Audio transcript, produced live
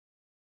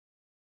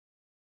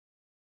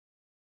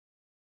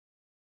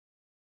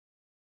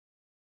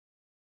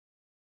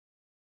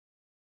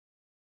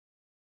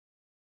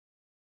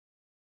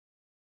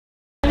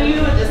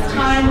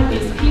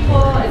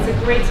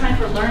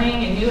for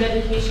learning and new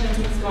education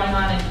things going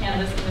on in the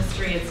cannabis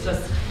industry.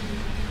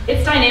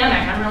 It's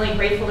dynamic. I'm really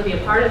grateful to be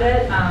a part of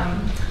it.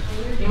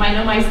 You might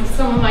know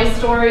some of my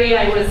story.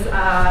 I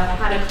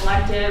had a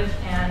collective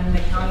in the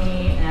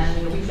county,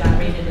 and we got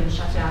raided and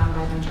shut down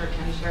by the Ventura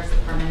County Sheriff's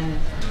Department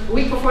a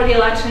week before the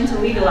election to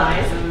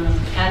legalize.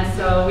 And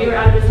so we were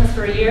out of business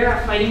for a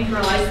year, fighting for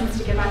a license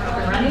to get back up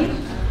and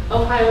running.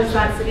 Ojai was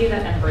that city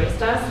that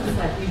embraced us and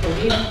said, we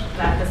believe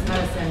that this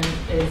medicine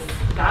is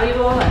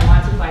valuable and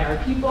wanted by our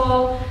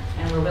people,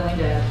 and we're willing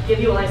to give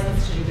you a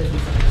license to do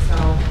business here. So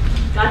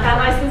got that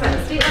license. I have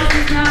a state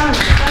license now.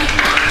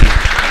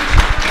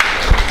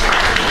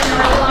 It's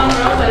been a long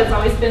road, but it's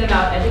always been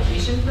about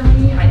education for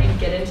me. I didn't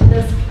get into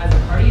this as a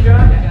party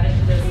drug. I got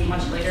into this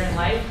much later in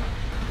life.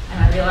 And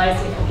I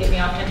realized it could get me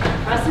off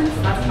antidepressants.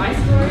 That's my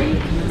story.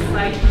 It's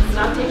like,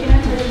 stop taking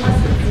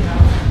antidepressants, you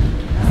know.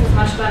 This is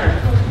much better.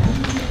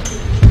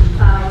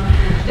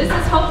 This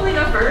is hopefully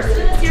the first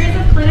in a series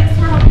of clinics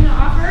we're hoping to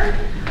offer.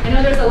 I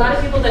know there's a lot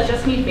of people that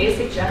just need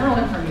basic general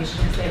information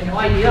because they have no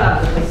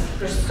idea.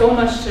 There's so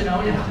much to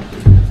know now.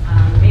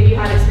 Maybe you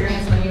had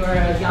experience when you were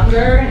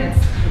younger and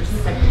you're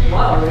just like,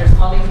 whoa, there's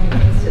all these new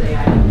things today.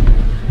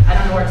 I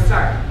don't know where to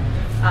start.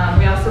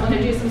 We also want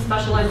to do some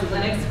specialized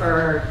clinics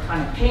for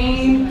chronic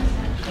pain,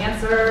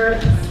 cancer,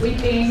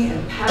 sleeping,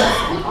 and pets,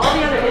 and all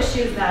the other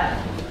issues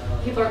that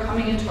people are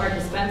coming into our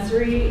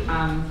dispensary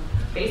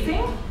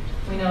facing.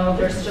 We know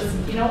there's just,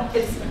 you know,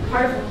 it's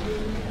part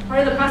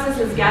of the process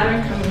is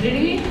gathering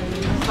community.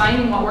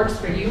 Finding what works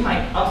for you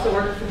might also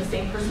work for the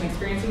same person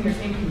experiencing your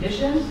same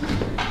condition.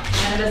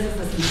 Cannabis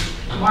is this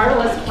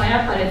marvelous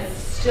plant, but it's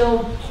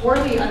still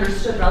poorly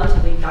understood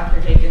relatively. Dr.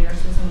 Jake and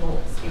Susan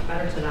will speak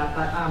better to that.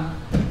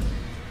 But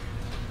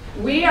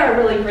we are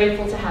really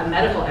grateful to have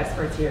medical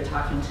experts here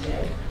talking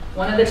today.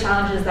 One of the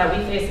challenges that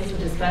we face as a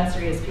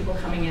dispensary is people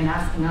coming in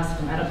asking us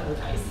for medical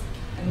advice,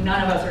 and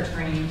none of us are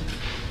trained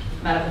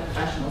medical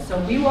professionals. So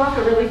we walk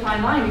a really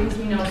fine line because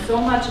we know so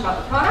much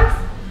about the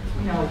products,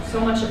 we know so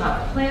much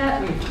about the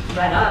plant, we've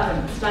read up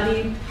and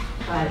studied,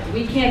 but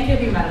we can't give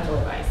you medical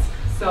advice.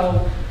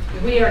 So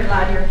we are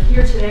glad you're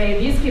here today.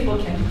 These people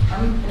are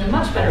in a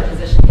much better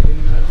position to give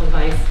you medical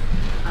advice.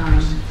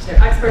 They're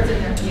experts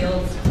in their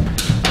fields.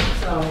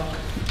 So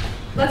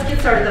let's get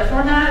started. The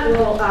format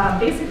will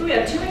basically we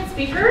have 2 main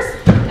speakers,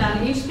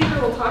 and each speaker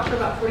will talk for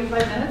about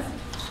 45 minutes.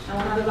 And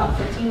we'll have about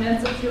 15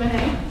 minutes of Q&A.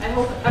 I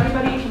hope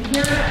everybody can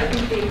hear it. I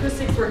think the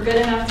acoustics were good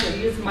enough to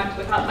use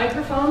without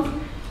microphones.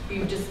 If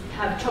you just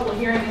have trouble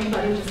hearing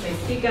anybody, just say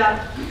speak up.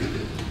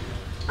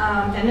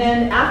 And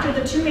then after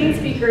the 2 main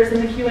speakers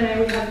in the Q&A,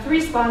 we have 3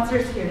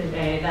 sponsors here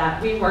today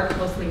that we work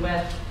closely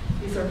with.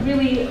 These are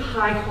really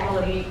high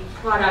quality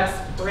products,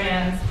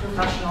 brands,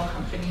 professional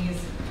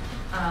companies.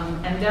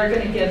 And they're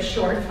going to give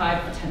short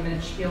 5 to 10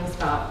 minute spiels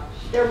about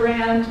their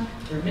brand,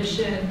 their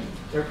mission,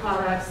 their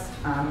products.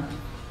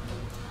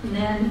 And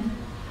then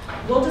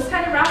we'll just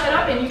kind of wrap it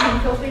up, and you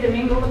can feel free to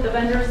mingle with the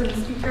vendors and the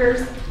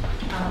speakers.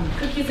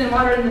 Cookies and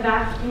water in the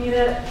back if you need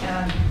it.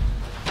 And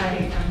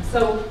I am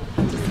so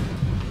just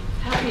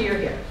happy you're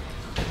here.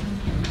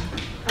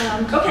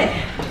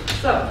 Okay,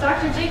 so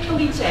Dr. Jake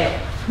Felice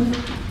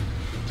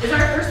is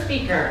our first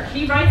speaker.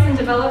 He writes and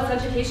develops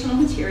educational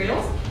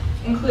materials,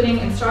 including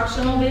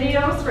instructional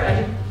videos for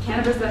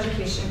cannabis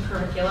education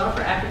curricula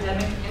for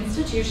academic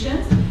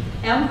institutions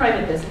and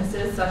private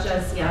businesses such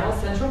as Seattle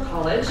Central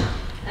College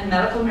and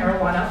Medical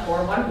Marijuana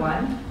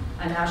 411,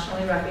 a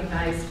nationally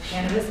recognized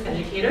cannabis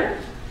educator.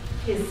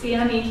 His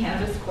CME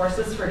cannabis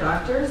courses for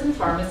doctors and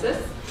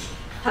pharmacists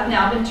have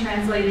now been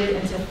translated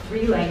into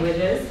 3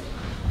 languages.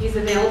 He's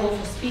available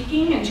for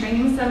speaking and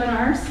training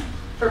seminars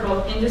for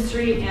both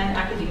industry and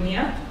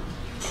academia.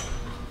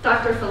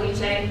 Dr.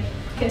 Felice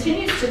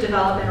continues to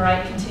develop and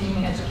write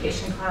continuing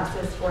education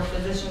classes for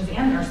physicians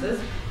and nurses,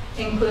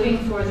 including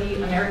for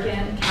the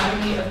American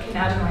Academy of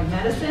Cannabinoid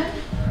Medicine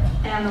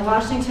and the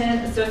Washington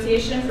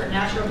Association for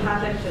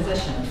Naturopathic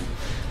Physicians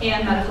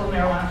and Medical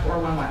Marijuana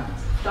 411.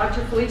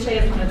 Dr. Felice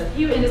is one of the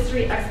few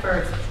industry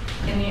experts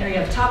in the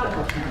area of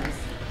topical cannabis.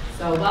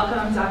 So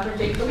welcome, Dr.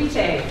 Jake Felice.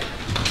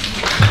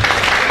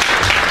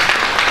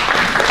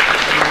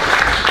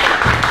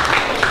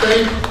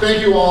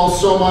 Thank you all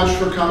so much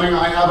for coming.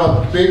 I have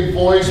a big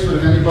voice, but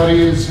if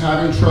anybody is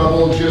having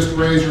trouble, just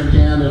raise your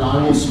hand and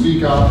I will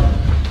speak up.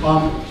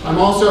 I'm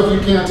also, if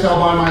you can't tell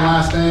by my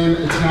last name,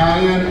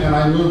 Italian, and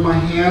I move my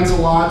hands a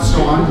lot,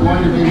 so I'm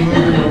going to be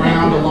moving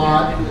around a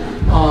lot.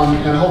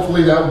 And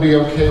hopefully that will be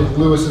okay with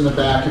Lewis in the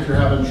back. If you're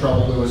having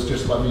trouble, Lewis,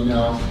 just let me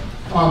know.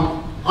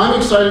 I'm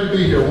excited to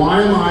be here.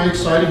 Why am I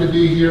excited to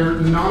be here?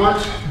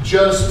 Not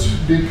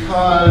just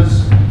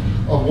because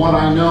of what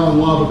I know and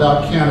love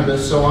about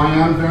cannabis. So I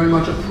am very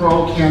much a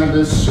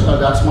pro-cannabis.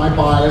 That's my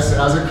bias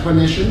as a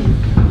clinician,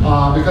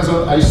 because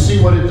I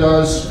see what it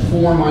does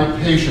for my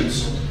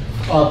patients.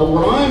 But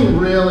what I'm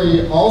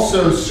really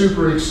also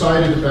super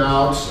excited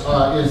about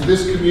is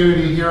this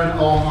community here in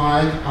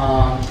Ojai.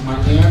 My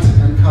aunt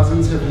and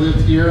cousins have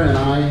lived here, and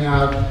I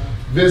have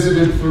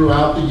visited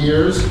throughout the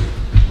years.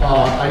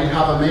 I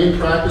have a main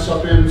practice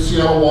up in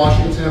Seattle,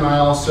 Washington. I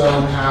also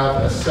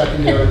have a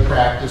secondary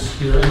practice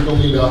here in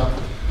Goleta.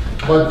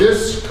 But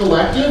this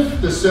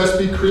collective, the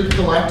Sespe Creek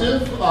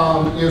Collective,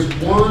 is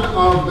one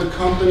of the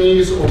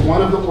companies or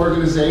one of the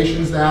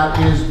organizations that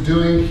is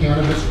doing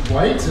cannabis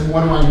right. And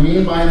what do I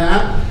mean by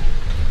that?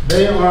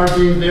 They are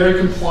being very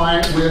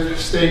compliant with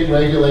state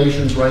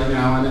regulations right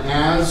now. And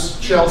as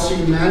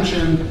Chelsea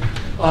mentioned,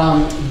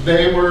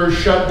 they were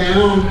shut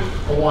down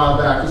a while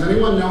back. Does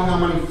anyone know how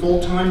many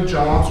full-time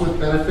jobs with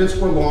benefits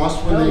were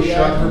lost when they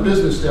shut their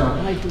business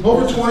down?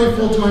 Over 20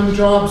 full-time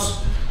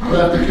jobs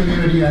left the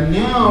community, and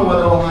now what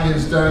OHI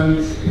has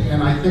done,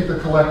 and I think the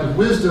collective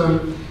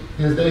wisdom,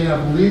 is they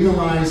have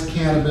legalized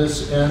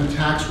cannabis and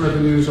tax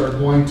revenues are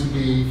going to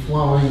be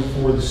flowing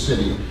for the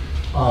city.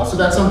 So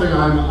that's something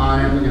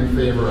I'm in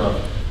favor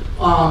of.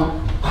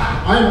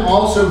 I'm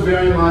also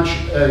very much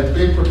a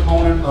big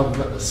proponent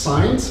of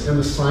science and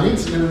the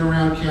science in and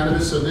around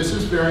cannabis, so this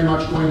is very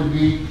much going to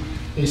be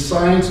a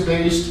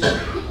science-based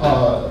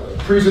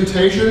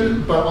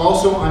presentation, but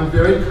also I'm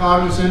very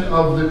cognizant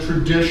of the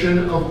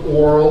tradition of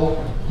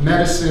oral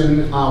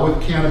medicine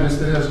with cannabis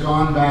that has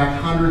gone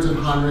back hundreds and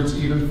hundreds,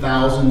 even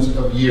thousands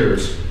of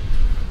years.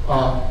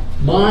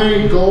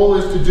 My goal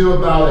is to do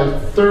about a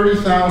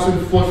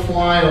 30,000 foot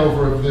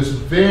flyover of this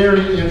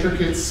very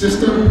intricate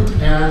system,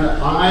 and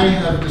I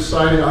have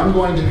decided I'm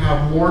going to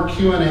have more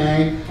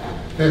Q&A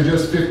than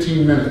just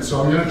 15 minutes.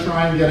 So I'm going to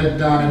try and get it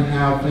done and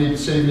have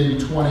maybe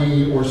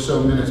 20 or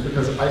so minutes,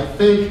 because I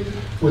think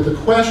with the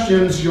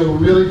questions you'll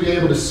really be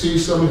able to see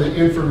some of the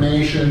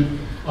information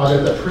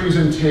that the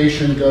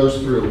presentation goes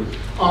through.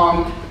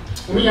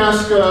 Let me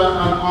ask the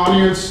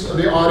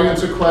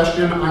audience a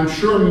question. I'm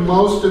sure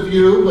most of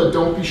you, but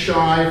don't be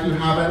shy if you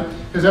haven't.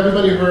 Has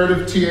everybody heard of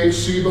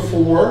THC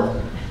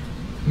before?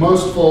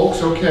 Most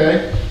folks,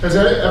 okay. Has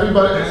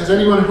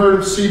anyone heard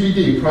of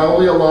CBD?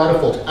 Probably a lot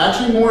of folks.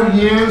 Actually, more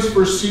hands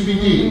for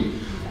CBD.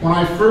 When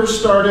I first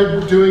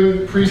started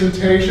doing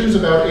presentations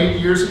about 8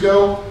 years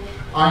ago,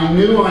 I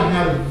knew I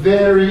had a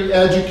very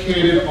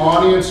educated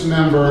audience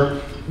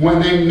member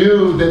when they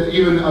knew that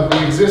even of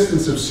the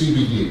existence of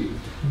CBD.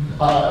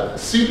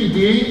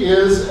 CBD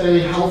is a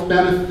health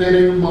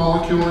benefiting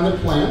molecule in the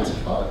plant.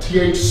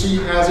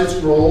 THC has its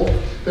role.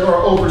 There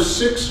are over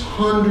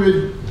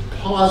 600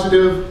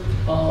 positive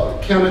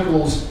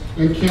chemicals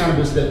in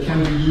cannabis that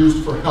can be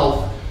used for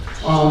health.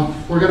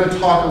 We're going to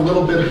talk a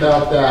little bit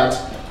about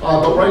that.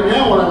 But right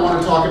now what I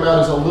want to talk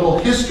about is a little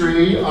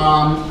history.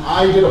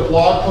 I did a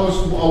blog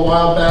post a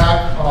while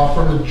back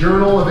from the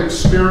Journal of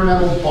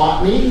Experimental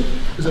Botany.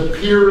 It's a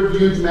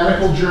peer-reviewed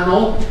medical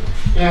journal.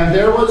 And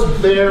there was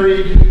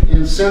buried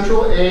in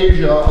Central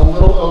Asia a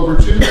little over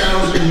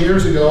 2,000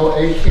 years ago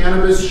a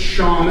cannabis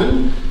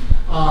shaman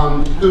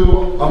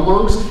who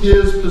amongst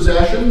his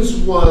possessions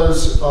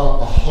was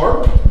a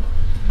harp,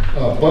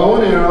 a bow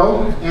and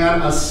arrow,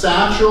 and a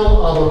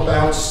satchel of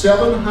about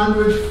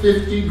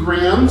 750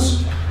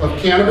 grams of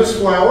cannabis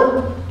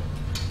flower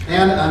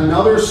and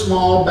another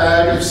small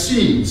bag of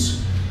seeds.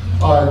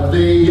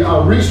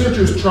 The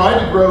researchers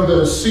tried to grow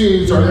those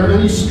seeds. Are there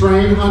any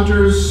strain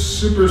hunters,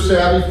 super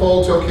savvy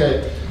folks?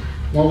 Okay,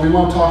 well, we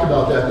won't talk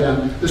about that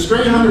then. The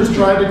strain hunters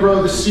tried to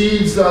grow the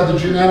seeds. The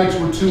genetics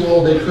were too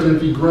old, they couldn't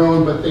be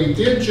grown, but they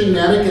did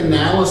genetic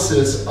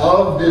analysis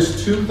of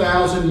this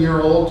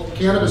 2,000-year-old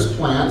cannabis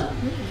plant.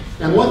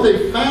 And what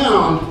they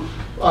found,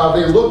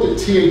 they looked at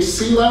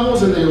THC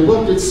levels and they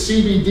looked at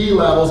CBD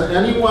levels.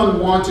 Anyone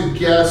want to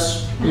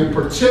guess in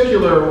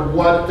particular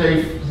what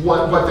they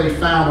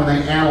found when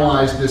they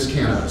analyzed this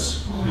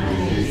cannabis?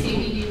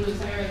 CBD was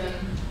higher than...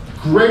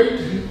 Great.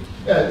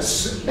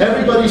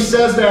 Everybody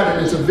says that,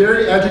 and it's a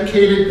very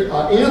educated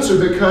answer,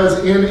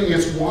 because in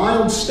its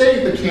wild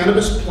state, the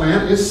cannabis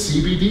plant is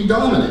CBD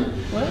dominant.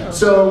 Wow.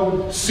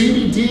 So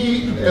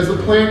CBD, as the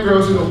plant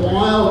grows in the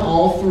wild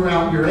all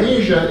throughout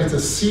Eurasia, it's a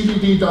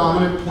CBD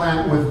dominant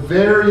plant with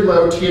very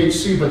low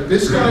THC, but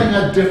this guy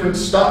had different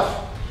stuff.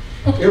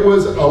 It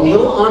was a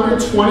little under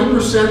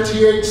 20%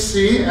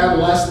 THC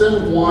and less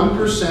than 1%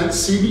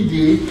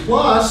 CBD,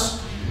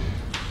 plus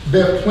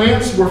the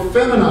plants were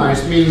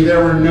feminized, meaning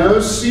there were no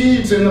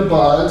seeds in the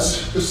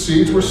buds. The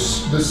seeds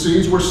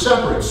were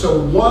separate. So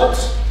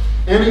what,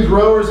 any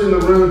growers in the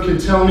room can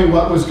tell me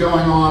what was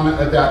going on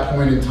at that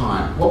point in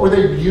time? What were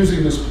they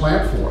using this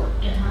plant for?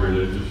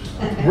 Religious.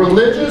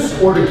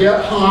 Religious or to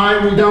get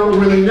high, we don't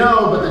really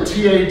know, but the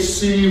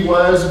THC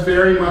was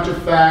very much a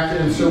fact,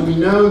 and so we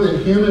know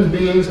that human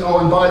beings, oh,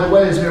 and by the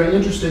way, it's very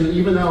interesting,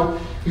 even though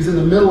he's in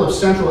the middle of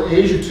Central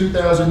Asia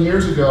 2,000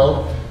 years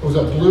ago,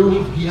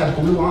 he had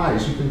blue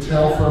eyes, you can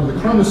tell from the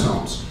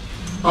chromosomes.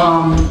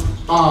 And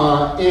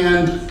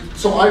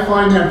so I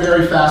find that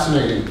very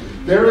fascinating.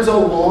 There is a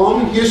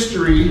long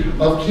history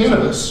of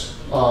cannabis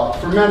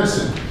for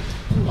medicine.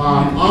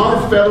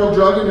 Our Federal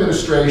Drug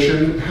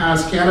Administration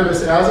has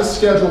cannabis as a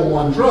Schedule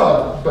I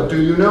drug, but do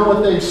you know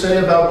what they say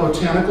about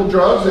botanical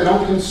drugs? They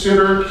don't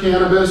consider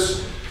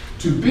cannabis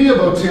to be a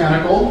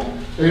botanical.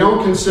 They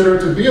don't consider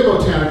it to be a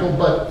botanical,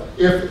 but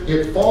if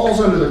it falls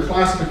under the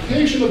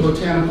classification of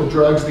botanical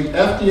drugs, the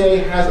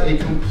FDA has a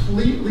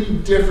completely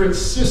different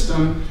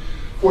system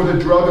for the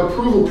drug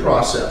approval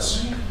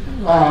process.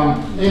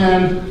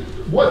 And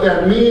what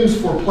that means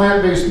for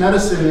plant-based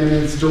medicine, and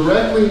it's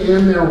directly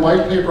in their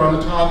white paper on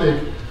the topic,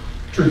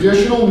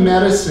 traditional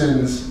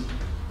medicines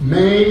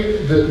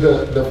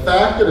the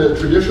fact that a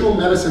traditional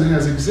medicine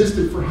has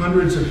existed for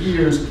hundreds of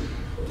years,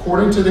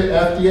 according to the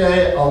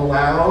FDA,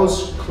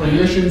 allows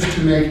clinicians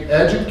to make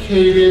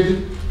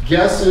educated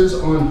guesses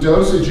on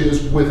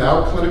dosages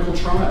without clinical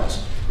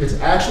trials. It's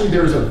actually,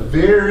 there's a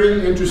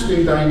very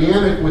interesting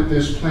dynamic with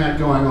this plant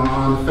going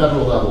on the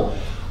federal level.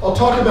 I'll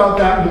talk about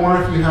that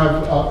more if you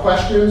have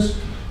questions,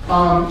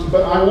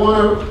 but I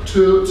want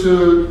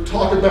to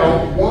talk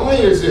about why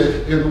is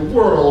it in the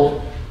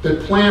world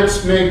that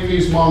plants make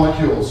these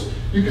molecules.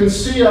 You can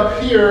see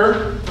up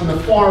here on the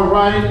far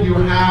right, you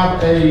have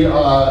the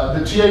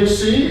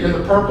THC in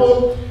the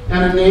purple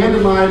and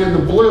anandamide in the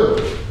blue.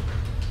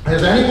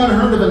 Has anyone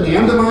heard of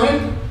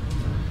anandamide?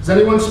 Does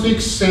anyone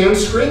speak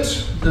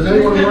Sanskrit? Does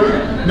anyone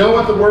know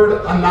what the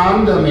word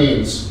ananda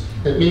means?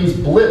 It means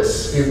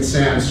bliss in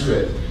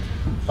Sanskrit.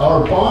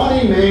 Our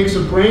body makes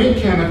a brain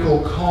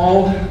chemical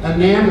called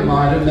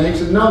anandamide. It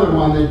makes another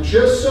one that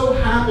just so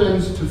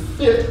happens to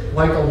fit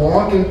like a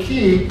lock and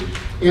key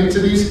into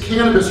these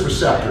cannabis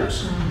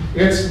receptors.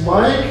 It's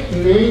like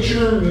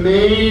nature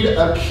made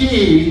a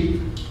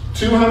key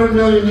 200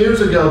 million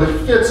years ago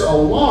that fits a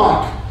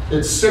lock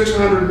that's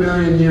 600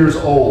 million years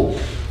old.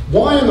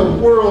 Why in the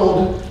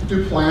world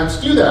do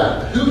plants do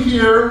that? Who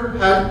here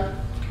had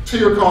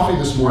tea or coffee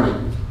this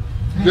morning?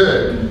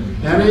 Good.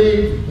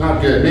 Any?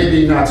 Not good.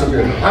 Maybe not so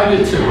good. I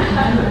did too.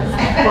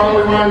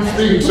 Probably why I'm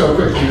speaking so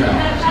quickly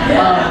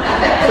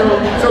now.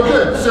 So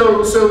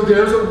good. So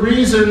there's a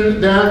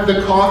reason that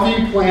the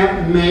coffee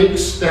plant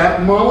makes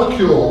that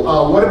molecule.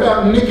 What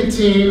about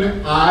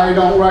nicotine? I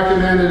don't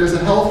recommend it as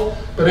a health,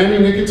 but any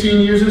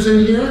nicotine users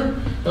in here?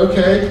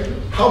 Okay.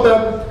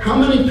 How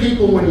many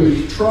people, when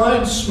you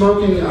tried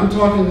smoking, I'm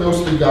talking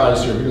mostly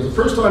guys here, because the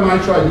first time I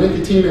tried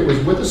nicotine, it was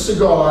with a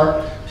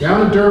cigar,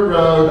 down a dirt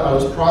road. I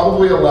was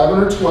probably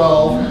 11 or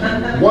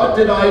 12. What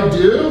did I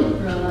do?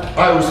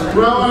 I was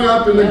throwing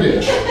up in the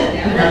ditch.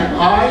 And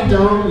I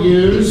don't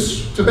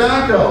use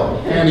tobacco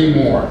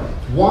anymore.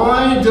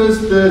 Why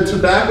does the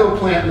tobacco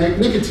plant make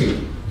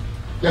nicotine?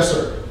 Yes,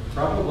 sir?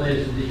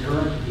 Probably as a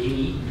deterrent to being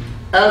eaten.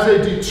 As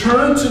a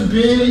deterrent to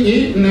being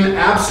eaten,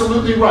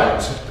 absolutely right.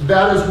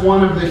 That is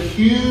one of the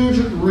huge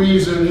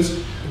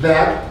reasons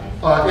that,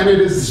 and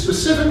it is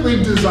specifically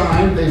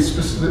designed,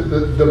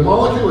 the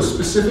molecule is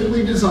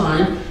specifically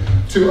designed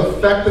to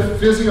affect the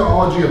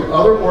physiology of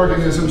other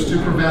organisms to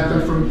prevent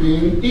them from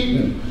being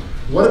eaten.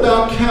 What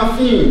about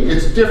caffeine?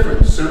 It's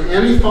different. So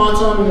any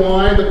thoughts on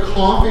why the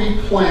coffee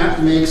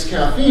plant makes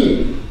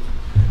caffeine?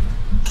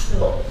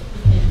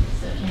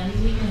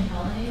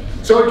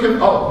 So it can,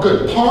 oh,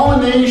 good.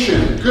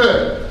 Pollination,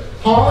 good.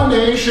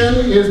 Pollination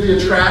is the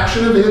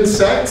attraction of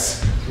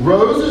insects.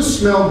 Roses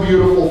smell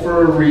beautiful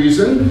for a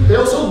reason. They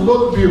also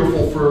look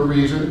beautiful for a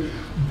reason.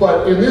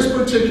 But in this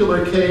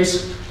particular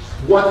case,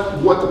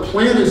 what the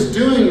plant is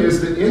doing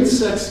is the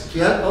insects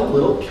get a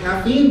little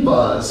caffeine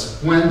buzz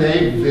when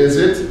they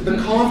visit the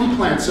coffee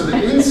plant. So the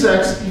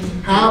insects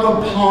have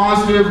a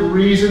positive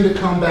reason to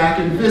come back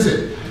and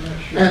visit.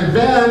 And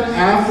then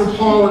after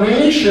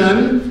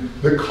pollination,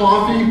 the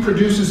coffee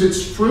produces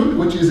its fruit,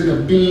 which is in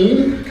a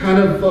bean,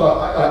 and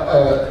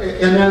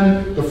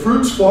then the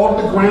fruits fall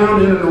to the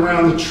ground in and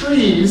around the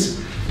trees,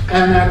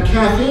 and that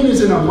caffeine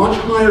is in a much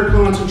higher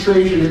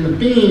concentration in the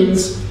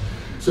beans,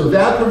 so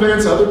that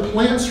prevents other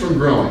plants from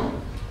growing.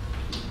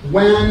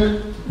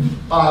 When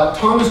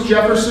Thomas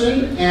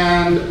Jefferson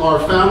and our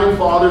founding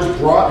fathers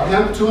brought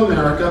hemp to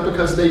America,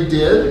 because they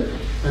did,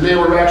 and they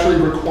were actually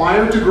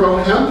required to grow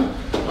hemp,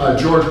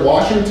 George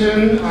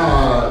Washington,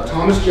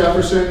 Thomas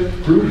Jefferson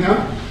grew hemp.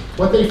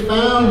 What they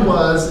found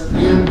was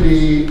in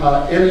the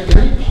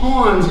any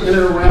ponds in and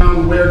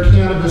around where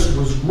cannabis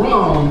was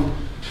grown,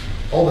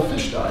 all the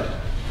fish died.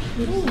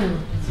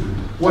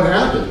 What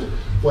happened?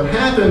 What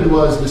happened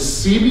was the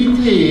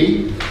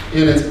CBD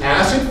in its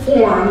acid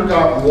form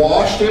got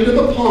washed into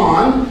the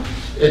pond.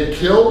 It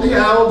killed the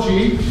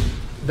algae.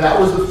 That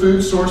was the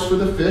food source for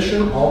the fish,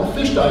 and all the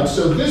fish died.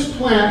 So this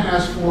plant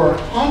has, for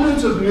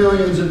hundreds of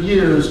millions of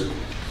years,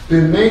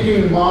 been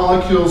making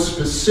molecules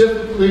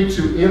specifically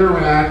to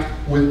interact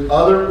with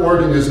other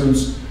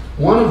organisms,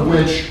 one of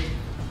which,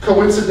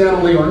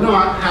 coincidentally or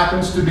not,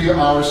 happens to be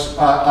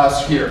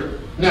us here.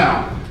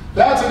 Now,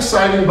 that's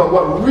exciting, but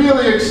what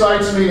really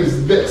excites me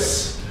is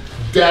this,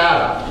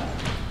 data.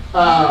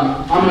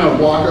 I'm going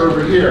to walk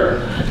over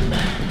here.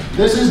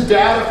 This is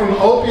data from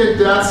opiate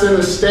deaths in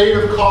the state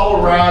of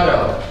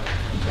Colorado.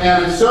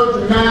 And it's so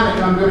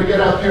dramatic, I'm going to get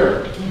up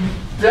here.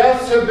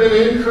 Deaths have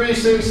been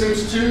increasing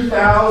since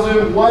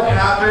 2000. What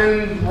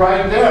happened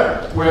right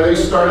there, where they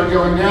started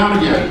going down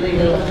again?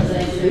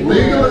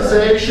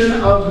 Legalization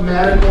of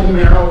medical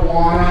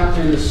marijuana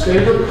in the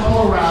state of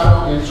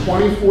Colorado in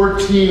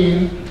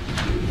 2014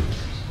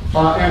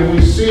 and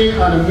we see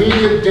an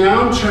immediate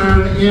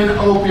downturn in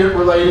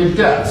opiate-related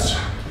deaths.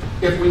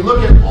 If we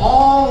look at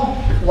all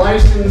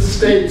licensed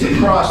states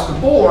across the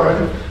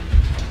board,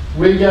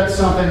 we get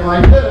something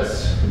like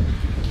this.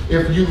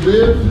 If you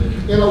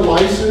live in a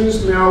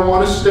licensed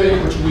marijuana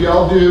state, which we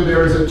all do,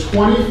 there is a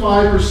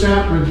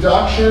 25%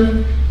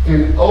 reduction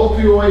in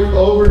opioid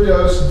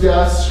overdose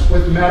deaths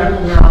with medical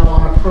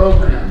marijuana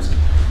programs.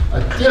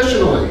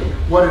 Additionally,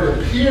 what it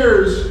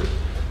appears,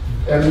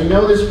 and we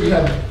know this, we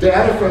have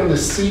data from the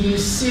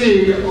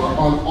CDC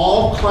on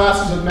all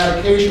classes of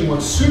medication.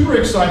 What's super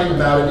exciting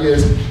about it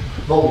is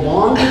the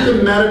longer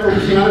the medical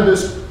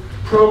cannabis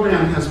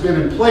program has been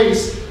in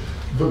place,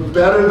 the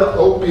better the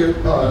opiate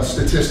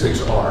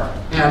statistics are.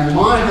 And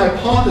my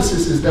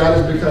hypothesis is that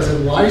is because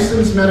in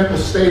licensed medical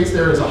states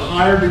there is a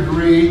higher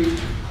degree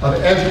of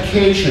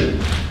education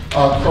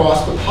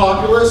across the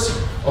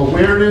populace,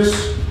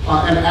 awareness,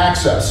 and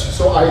access.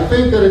 So I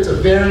think that it's a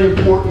very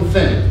important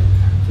thing.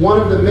 One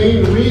of the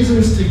main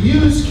reasons to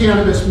use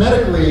cannabis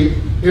medically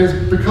is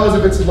because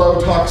of its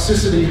low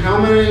toxicity. How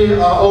many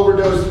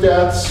overdose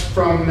deaths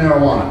from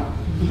marijuana?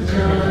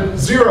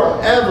 0,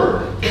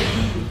 ever.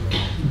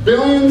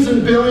 Billions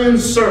and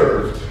billions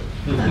served,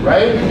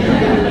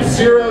 right?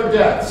 0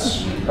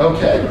 deaths.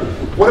 Okay.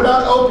 What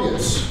about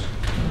opiates?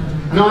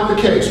 Not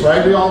the case,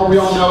 right? We all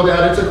know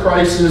that it's a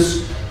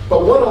crisis.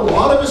 But what a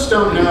lot of us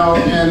don't know,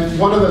 and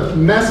one of the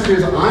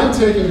messages I'm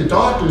taking to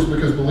doctors,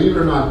 because believe it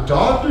or not,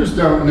 doctors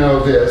don't know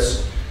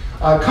this,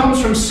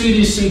 comes from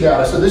CDC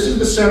data. So this is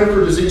the Center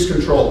for Disease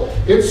Control.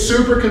 It's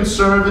super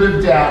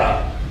conservative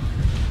data.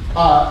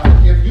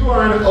 If you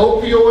are an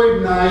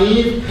opioid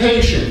naive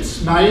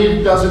patient,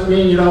 naive doesn't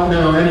mean you don't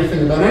know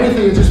anything about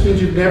anything, it just means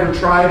you've never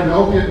tried an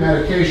opiate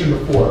medication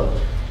before.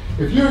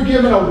 If you're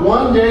given a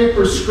 1-day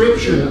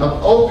prescription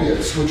of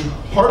opiates, which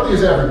hardly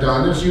is ever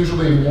done, there's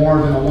usually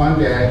more than a 1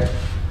 day,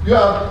 you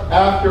have,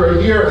 after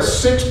a year,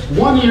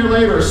 1 year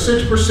later, a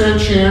 6%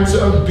 chance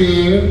of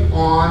being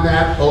on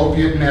that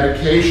opiate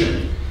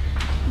medication.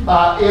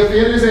 If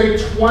it is a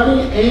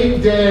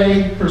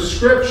 28-day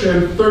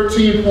prescription,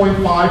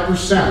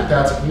 13.5%.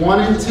 That's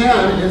 1 in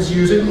 10 is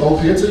using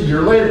opiates a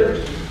year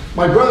later.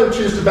 My brother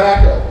chews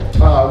tobacco.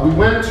 We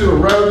went to a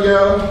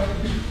rodeo.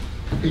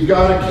 He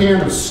got a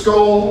can of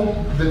Skull.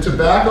 The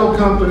tobacco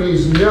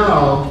companies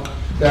know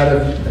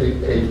that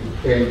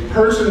if a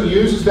person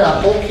uses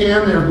that whole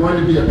can, they're going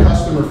to be a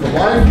customer for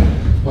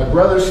life. My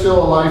brother's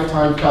still a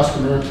lifetime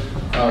customer.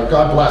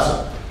 God bless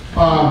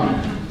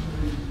him.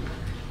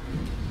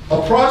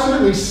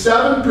 Approximately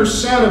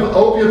 7% of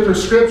opiate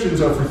prescriptions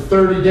are for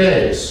 30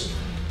 days.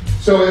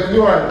 So if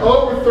you are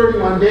over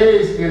 31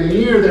 days in a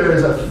year, there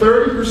is a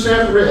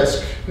 30%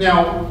 risk.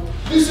 Now,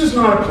 this is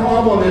not a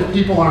problem if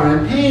people are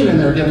in pain and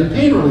they're getting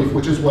pain relief,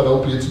 which is what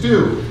opiates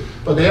do.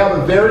 But they have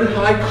a very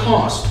high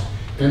cost.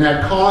 And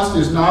that cost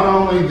is not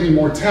only the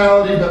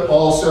mortality, but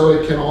also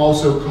it can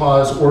also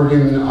cause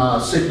organ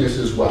sickness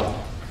as well.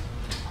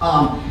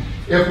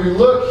 If we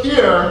look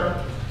here,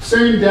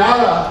 same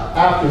data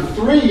after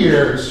 3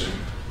 years,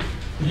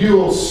 you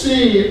will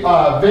see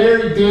a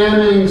very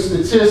damning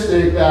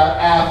statistic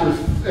that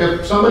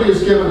if somebody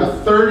is given a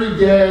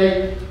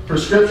 30-day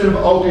prescription of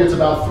opiates,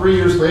 about 3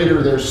 years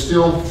later, they're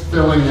still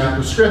filling that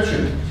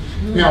prescription.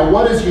 Now,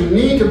 what is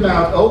unique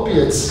about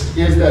opiates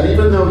is that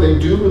even though they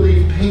do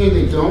relieve pain,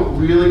 they don't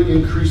really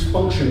increase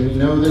function. We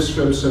know this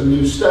from some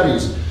new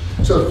studies.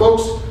 So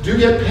folks do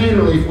get pain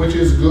relief, which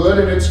is good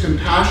and it's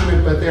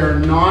compassionate, but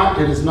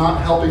it is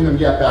not helping them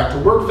get back to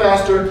work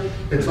faster.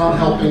 It's not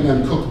helping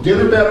them cook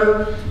dinner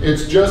better.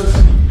 It's just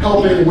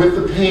helping with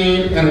the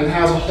pain, and it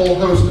has a whole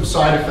host of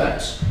side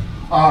effects.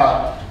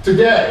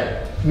 Today,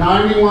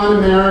 91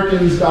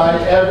 Americans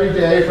die every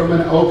day from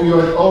an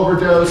opioid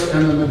overdose,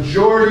 and the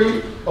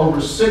majority,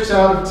 over 6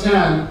 out of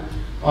 10,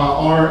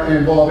 are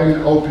involving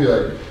an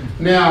opioid.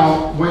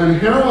 Now, when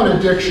heroin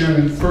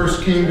addiction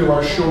first came to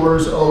our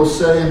shores,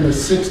 say in the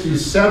 60s,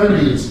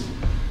 70s,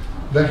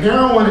 the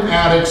heroin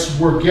addicts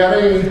were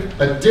getting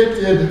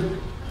addicted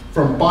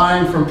from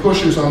buying from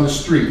pushers on the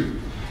street.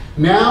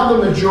 Now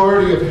the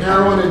majority of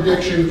heroin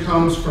addiction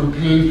comes from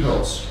pain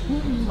pills.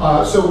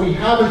 So we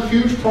have a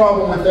huge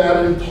problem with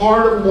that, and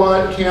part of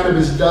what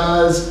cannabis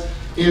does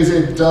is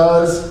it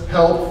does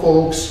help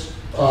folks,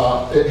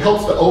 it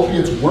helps the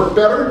opiates work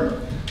better.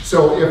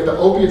 So if the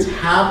opiates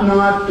have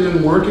not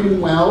been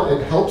working well,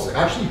 it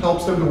actually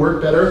helps them to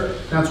work better.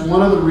 That's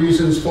one of the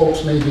reasons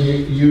folks may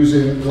be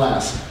using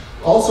less.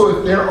 Also,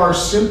 if there are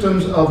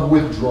symptoms of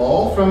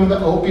withdrawal from the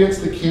opiates,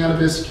 the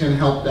cannabis can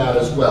help that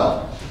as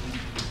well.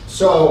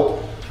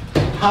 So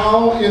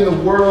how in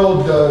the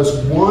world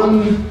does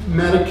one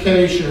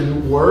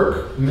medication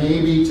work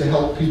maybe to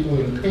help people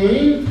in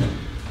pain?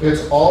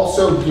 It's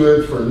also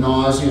good for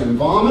nausea and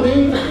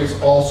vomiting.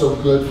 It's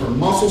also good for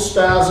muscle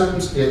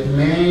spasms. It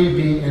may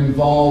be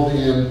involved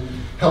in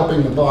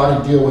helping the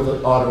body deal with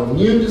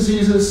autoimmune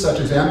diseases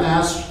such as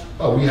MS.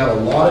 We have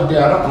a lot of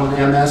data on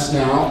MS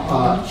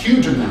now,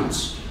 huge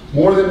amounts,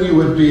 more than you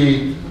would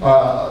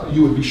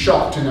be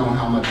shocked to know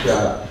how much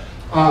data.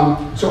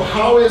 So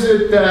how is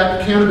it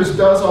that cannabis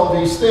does all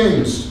these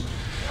things?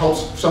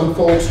 helps some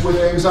folks with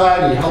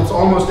anxiety, helps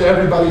almost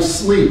everybody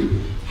sleep.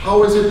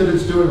 How is it that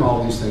it's doing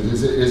all these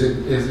things? Is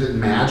it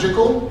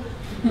magical?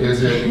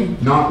 Is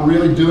it not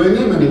really doing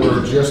them and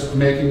we're just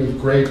making a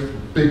great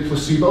big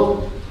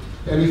placebo?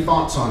 Any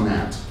thoughts on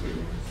that?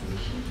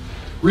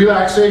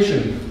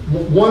 Relaxation.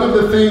 One of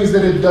the things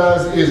that it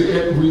does is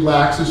it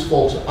relaxes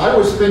folks. I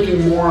was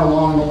thinking more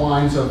along the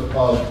lines of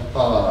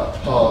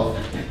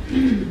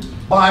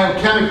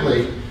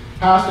biochemically,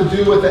 has to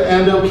do with the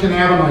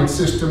endocannabinoid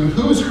system.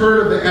 Who's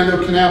heard of the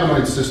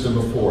endocannabinoid system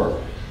before?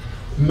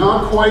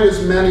 Not quite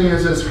as many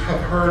as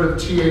have heard of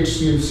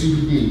THC and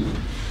CBD.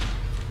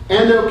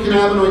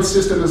 Endocannabinoid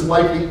system is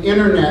like the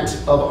internet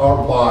of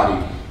our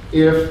body.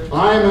 If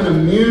I'm an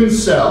immune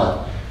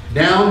cell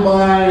down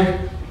by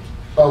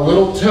a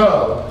little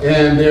toe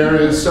and there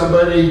is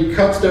somebody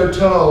cuts their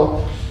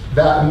toe,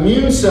 that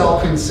immune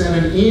cell can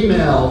send an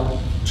email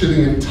to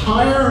the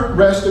entire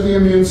rest of the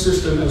immune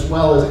system as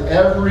well as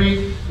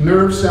every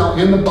nerve cell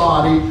in the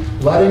body,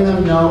 letting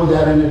them know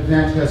that an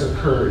event has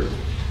occurred.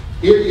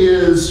 It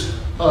is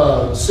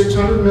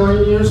 600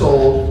 million years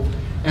old,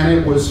 and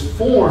it was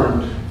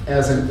formed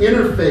as an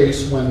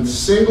interface when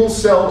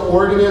single-celled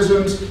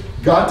organisms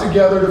got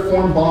together to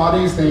form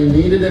bodies. They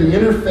needed an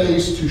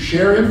interface to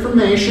share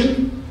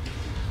information,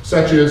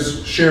 such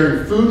as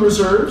sharing food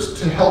reserves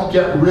to help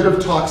get rid of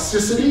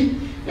toxicity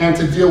and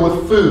to deal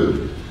with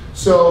food.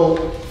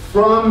 So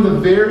from the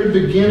very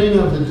beginning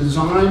of the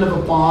design of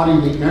a body,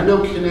 the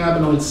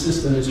endocannabinoid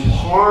system is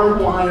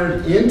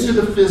hardwired into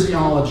the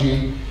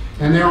physiology,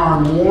 and there are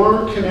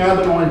more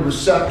cannabinoid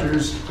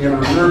receptors in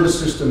our nervous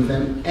system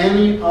than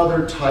any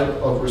other type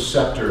of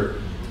receptor.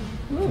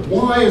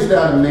 Why is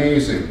that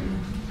amazing?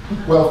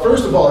 Well,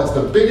 first of all, it's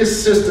the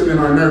biggest system in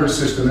our nervous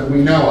system that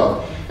we know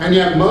of. And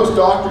yet most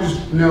doctors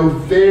know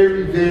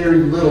very, very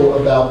little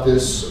about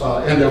this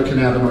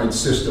endocannabinoid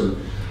system.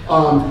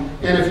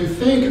 And if you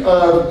think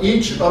of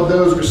each of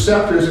those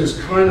receptors as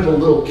kind of a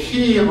little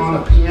key on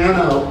a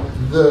piano,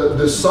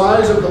 the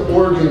size of the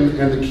organ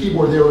and the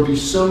keyboard, there would be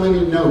so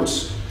many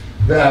notes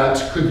that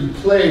could be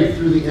played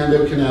through the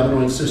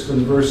endocannabinoid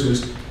system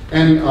versus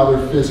any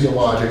other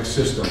physiologic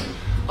system.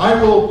 I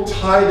will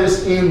tie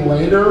this in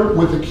later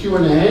with the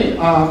Q&A,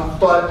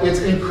 but it's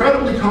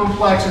incredibly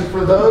complex, and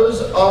for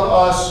those of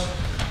us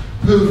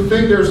who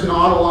think there's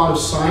not a lot of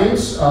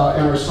science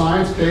and are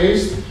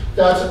science-based,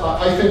 that's,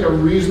 I think, a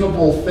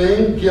reasonable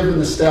thing given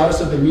the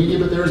status of the media,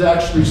 but there's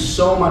actually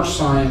so much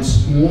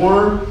science,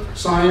 more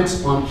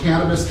science on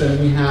cannabis than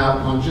we have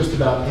on just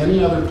about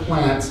any other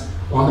plant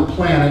on the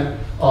planet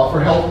for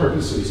health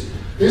purposes.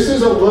 This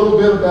is a little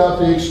bit about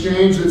the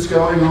exchange that's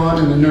going on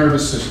in the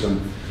nervous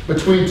system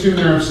between two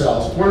nerve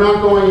cells. We're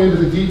not going into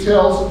the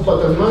details,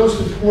 but the most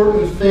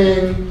important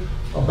thing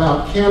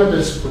about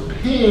cannabis for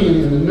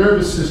pain in the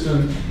nervous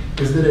system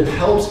is that it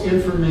helps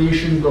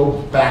information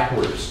go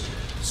backwards.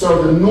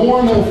 So the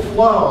normal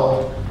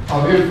flow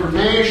of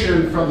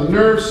information from the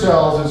nerve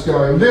cells is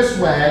going this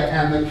way,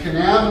 and the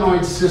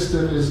cannabinoid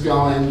system is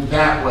going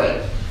that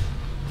way.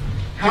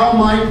 How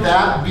might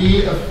that be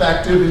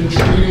effective in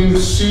treating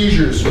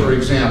seizures, for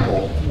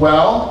example?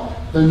 Well,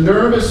 the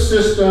nervous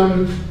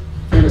system,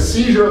 in a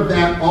seizure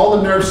event, all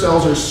the nerve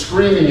cells are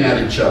screaming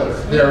at each other.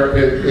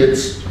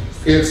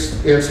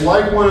 It's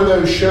like one of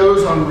those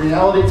shows on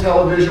reality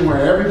television where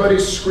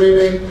everybody's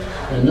screaming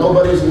and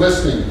nobody's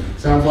listening.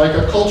 Sounds like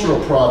a cultural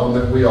problem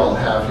that we all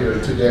have here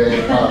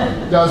today,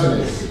 doesn't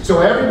it? So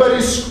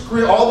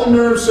all the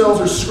nerve cells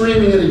are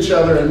screaming at each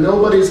other and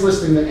nobody's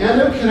listening. The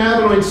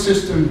endocannabinoid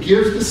system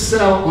gives the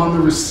cell on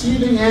the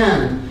receiving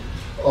end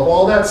of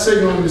all that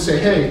signaling to say,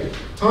 hey,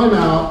 time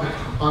out,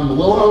 I'm a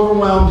little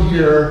overwhelmed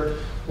here,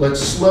 let's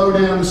slow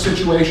down the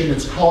situation.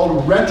 It's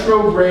called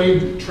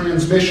retrograde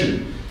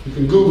transmission. You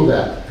can Google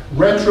that,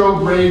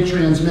 retrograde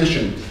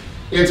transmission.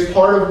 It's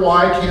part of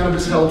why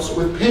cannabis helps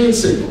with pain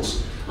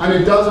signals. And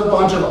it does a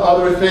bunch of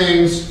other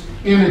things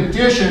in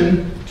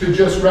addition to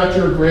just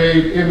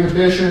retrograde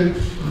inhibition,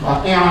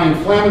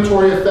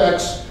 anti-inflammatory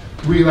effects,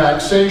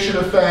 relaxation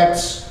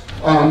effects,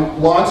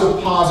 lots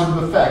of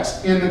positive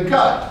effects in the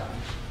gut.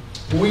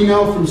 We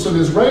know from some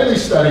Israeli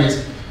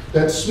studies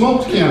that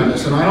smoked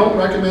cannabis, and I don't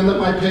recommend that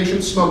my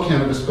patients smoke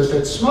cannabis, but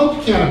that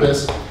smoked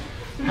cannabis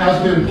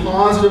has been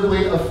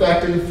positively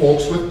affecting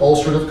folks with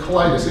ulcerative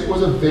colitis. It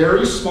was a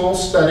very small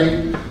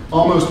study.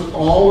 Almost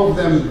all of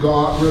them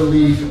got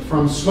relief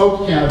from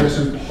smoked cannabis,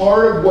 and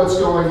part of what's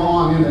going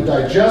on in the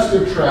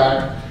digestive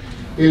tract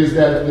is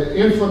that the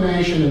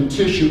inflammation and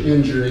tissue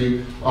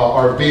injury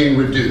are being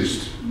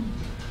reduced.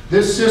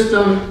 This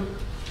system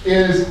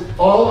is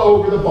all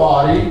over the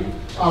body.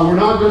 We're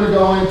not going to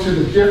go into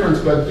the difference,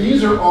 but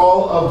these are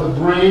all of the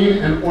brain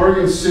and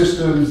organ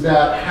systems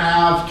that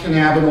have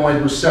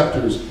cannabinoid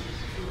receptors.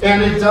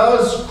 And it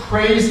does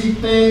crazy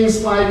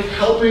things like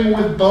helping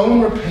with bone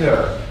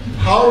repair.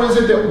 How is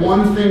it that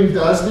one thing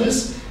does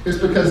this? It's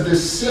because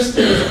this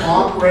system is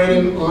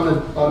operating on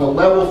a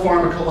level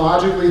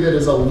pharmacologically that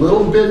is a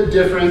little bit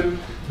different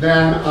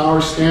than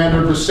our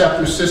standard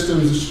receptor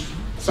systems.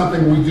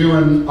 Something we do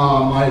in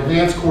my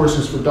advanced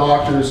courses for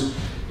doctors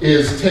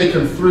is take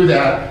them through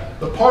that.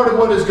 But part of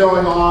what is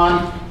going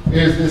on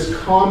is this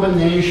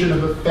combination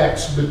of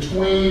effects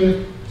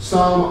between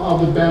some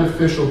of the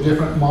beneficial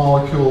different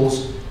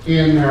molecules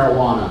in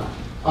marijuana.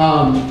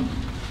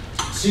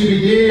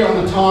 CBD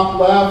on the top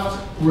left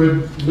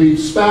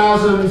relieves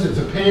spasms, it's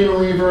a pain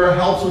reliever,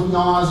 helps with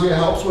nausea,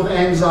 helps with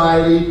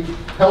anxiety,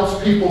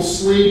 helps people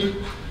sleep.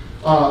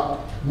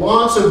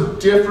 Lots of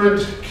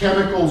different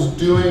chemicals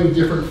doing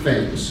different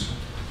things.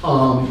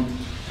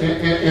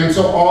 And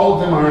so all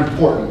of them are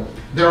important.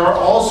 There are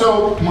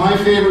also, my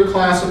favorite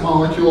class of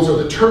molecules are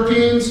the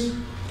terpenes.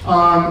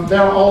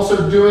 They're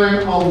also doing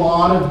a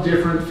lot of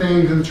different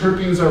things, and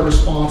terpenes are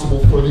responsible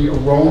for the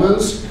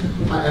aromas,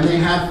 and they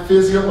have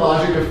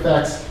physiologic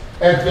effects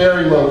at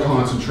very low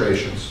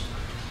concentrations.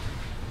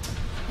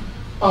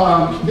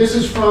 This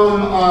is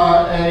from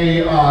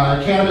a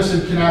Cannabis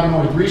and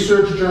Cannabinoid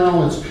Research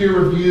Journal. It's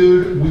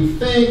peer-reviewed. We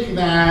think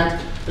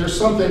that there's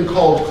something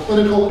called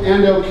clinical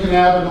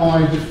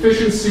endocannabinoid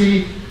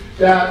deficiency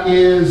that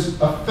is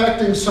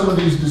affecting some of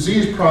these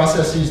disease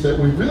processes that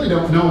we really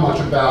don't know much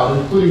about,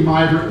 including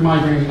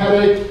migraine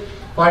headache,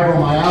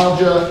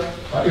 fibromyalgia,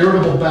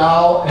 irritable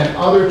bowel, and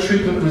other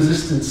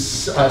treatment-resistant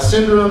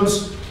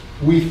syndromes.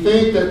 We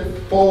think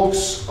that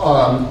folks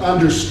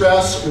under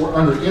stress or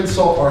under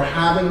insult are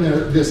having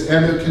this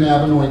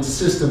endocannabinoid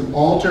system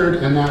altered,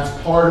 and that's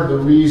part of the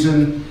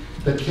reason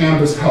that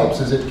cannabis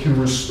helps, is it can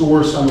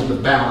restore some of the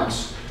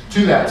balance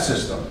to that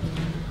system.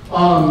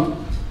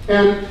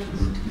 And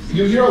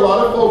you hear a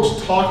lot of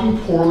folks talking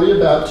poorly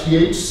about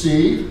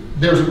THC.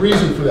 There's a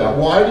reason for that.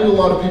 Why do a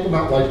lot of people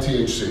not like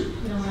THC?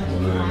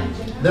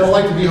 They don't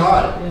like to be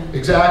high. Yeah.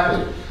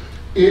 Exactly.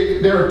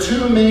 There are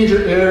two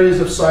major areas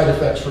of side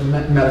effects from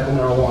medical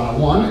marijuana.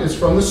 One is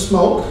from the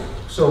smoke,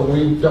 so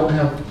we don't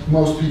have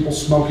most people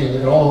smoking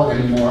at all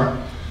anymore.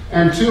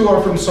 And two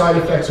are from side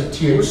effects of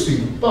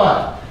THC.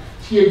 But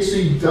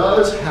THC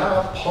does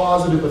have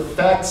positive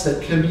effects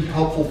that can be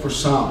helpful for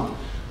some.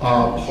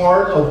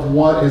 Part of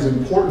what is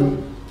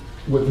important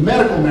with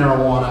medical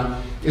marijuana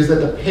is that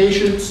the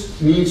patient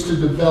needs to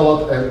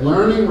develop a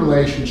learning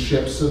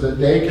relationship so that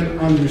they can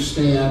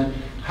understand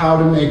how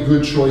to make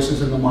good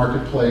choices in the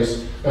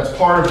marketplace. That's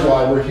part of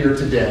why we're here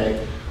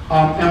today.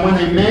 And when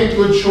they make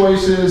good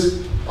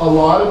choices, a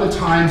lot of the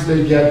times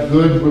they get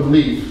good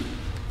relief.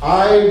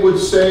 I would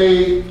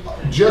say,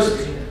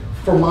 just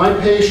for my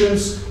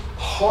patients,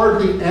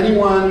 hardly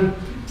anyone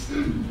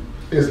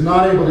is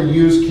not able to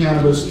use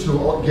cannabis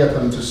to get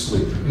them to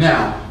sleep.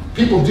 Now,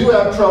 people do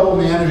have trouble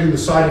managing the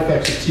side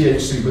effects of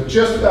THC, but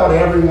just about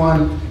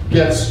everyone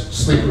gets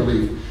sleep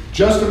relief.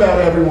 Just about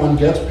everyone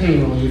gets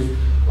pain relief.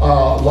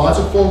 Lots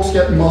of folks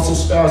get muscle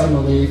spasm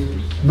relief.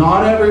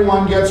 Not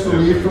everyone gets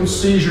relief from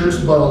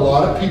seizures, but a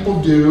lot of people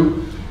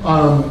do.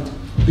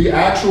 The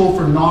actual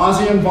for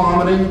nausea and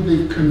vomiting,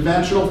 the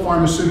conventional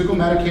pharmaceutical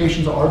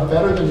medications are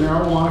better than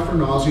marijuana for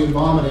nausea and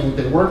vomiting.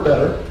 They work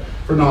better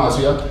for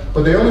nausea,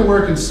 but they only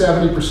work in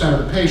 70%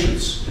 of the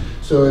patients.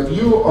 So if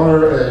you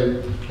are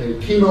a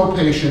chemo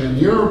patient and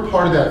you're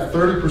part of that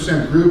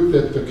 30% group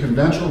that the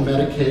conventional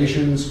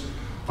medications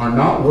are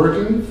not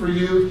working for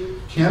you,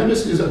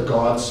 cannabis is a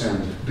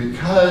godsend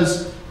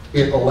because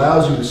it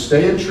allows you to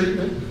stay in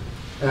treatment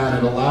and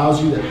it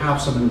allows you to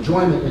have some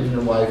enjoyment in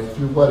your life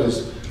through what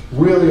is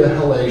really a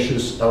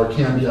hellacious, or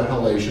can be a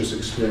hellacious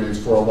experience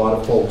for a lot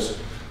of folks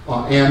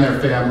and their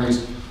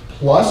families.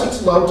 Plus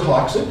it's low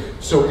toxic,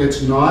 so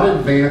it's not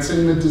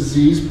advancing the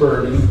disease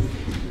burden.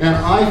 And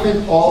I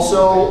think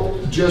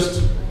also,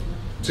 just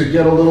to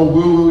get a little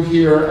woo-woo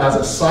here, as a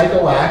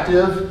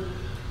psychoactive,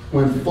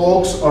 when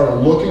folks are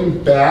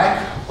looking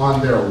back on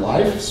their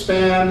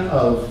lifespan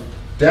of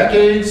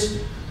decades,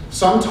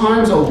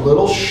 sometimes a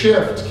little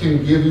shift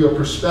can give you a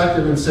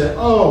perspective and say,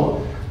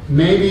 oh,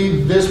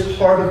 maybe this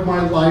part of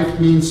my life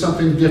means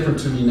something different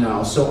to me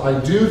now. So I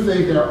do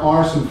think there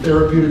are some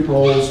therapeutic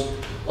roles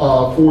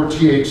for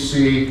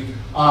THC,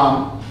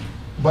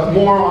 but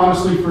more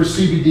honestly for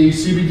CBD.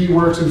 CBD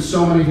works in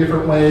so many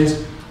different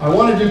ways. I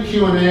want to do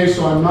Q&A,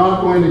 so I'm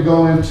not going to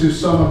go into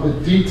some of the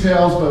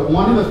details, but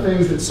one of the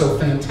things that's so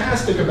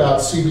fantastic about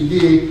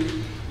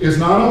CBD is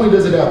not only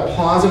does it have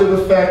positive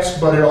effects,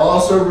 but it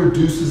also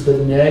reduces the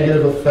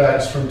negative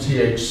effects from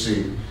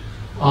THC.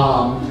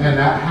 And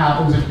that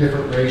happens at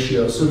different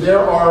ratios. So there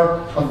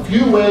are a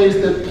few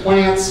ways that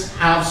plants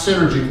have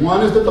synergy.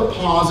 One is that the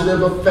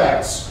positive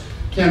effects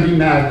can be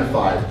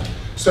magnified.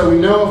 So we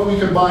know if we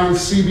combine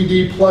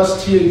CBD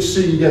plus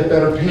THC, you get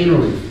better pain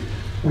relief.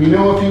 We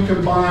know if you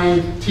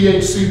combine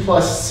THC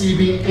plus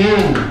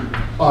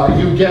CBN,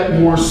 you get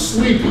more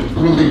sleep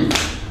relief.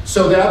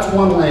 So that's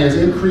one way, is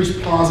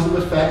increased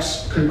positive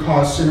effects can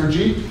cause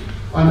synergy.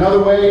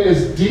 Another way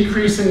is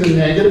decreasing the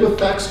negative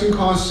effects can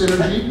cause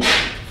synergy.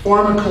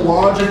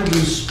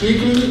 Pharmacologically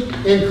speaking,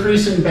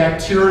 increasing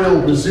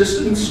bacterial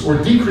resistance or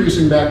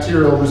decreasing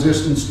bacterial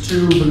resistance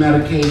to the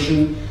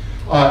medication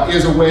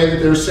is a way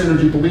that there's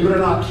synergy. Believe it or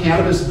not,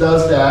 cannabis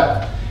does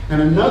that.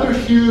 And another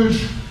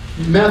huge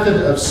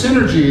method of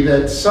synergy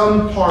that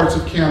some parts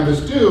of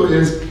cannabis do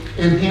is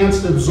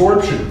enhanced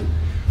absorption.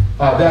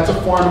 That's a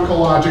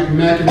pharmacologic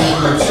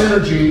mechanism of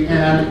synergy,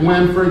 and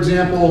when, for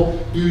example,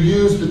 you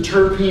use the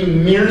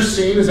terpene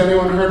myrcene, has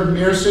anyone heard of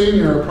myrcene?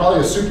 You're probably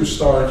a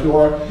superstar if you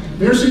are.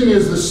 Myrcene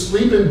is the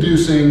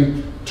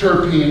sleep-inducing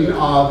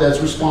terpene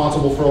that's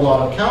responsible for a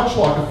lot of couch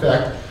lock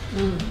effect.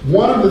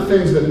 One of the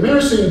things that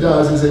myrcene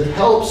does is it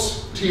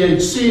helps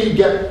THC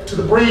get to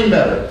the brain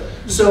better.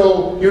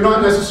 So you're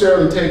not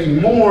necessarily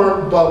taking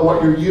more, but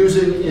what you're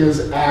using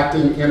is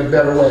acting in a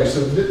better way.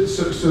 So these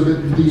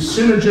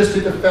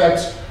synergistic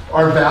effects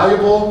are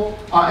valuable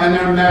and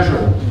they're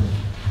measurable.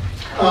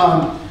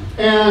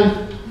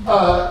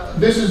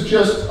 This is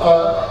just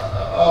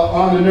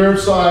on the nerve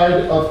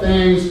side of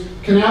things.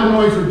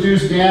 Cannabinoids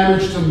reduce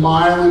damage to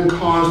myelin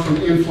caused from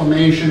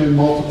inflammation and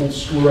multiple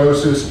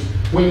sclerosis.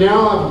 We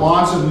now have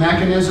lots of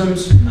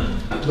mechanisms.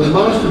 The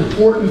most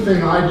important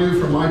thing I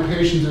do for my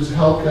patients is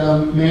help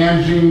them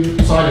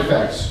managing side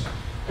effects.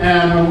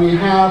 And when we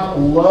have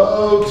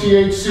low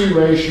THC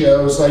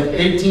ratios, like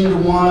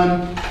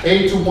 18:1,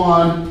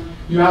 8:1,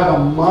 you have a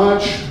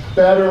much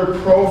better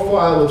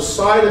profile of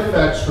side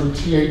effects from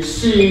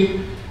THC,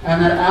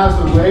 and that as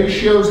the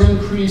ratios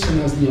increase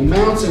and as the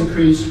amounts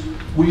increase,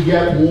 we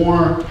get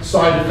more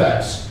side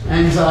effects.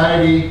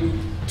 Anxiety,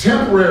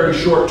 temporary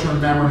short-term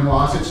memory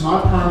loss, it's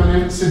not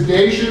permanent.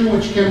 Sedation,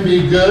 which can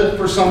be good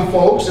for some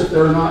folks if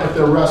they're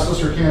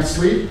restless or can't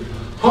sleep.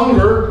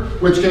 Hunger,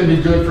 which can be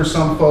good for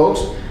some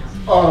folks.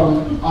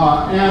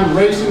 And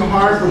racing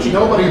heart, which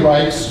nobody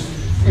likes,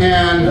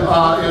 and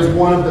is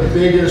one of the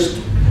biggest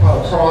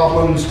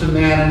problems to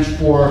manage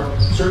for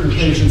certain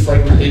patients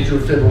like with atrial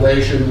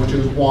fibrillation, which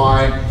is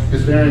why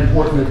it's very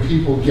important that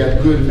people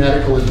get good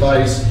medical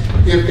advice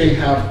if they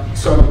have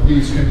some of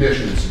these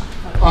conditions.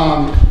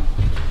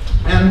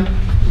 And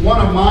one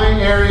of my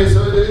areas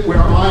where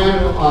I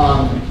am,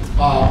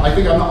 I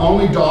think I'm the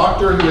only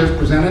doctor who has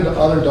presented to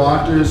other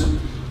doctors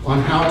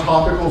on how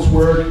topicals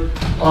work,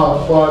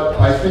 but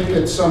I think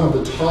that some of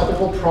the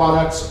topical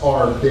products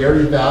are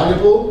very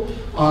valuable.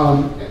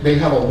 They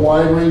have a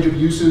wide range of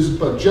uses,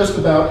 but just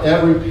about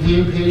every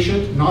pain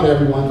patient, not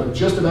everyone, but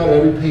just about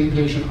every pain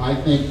patient, I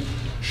think,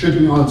 should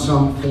be on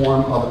some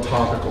form of a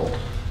topical.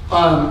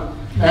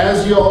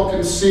 As you all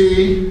can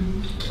see,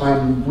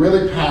 I'm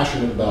really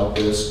passionate about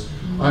this.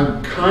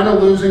 I'm kind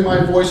of losing my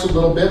voice a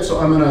little bit, so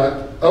I'm going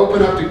to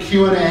open up to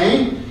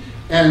Q&A,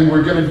 and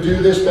we're going to do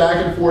this back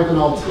and forth, and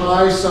I'll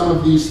tie some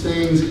of these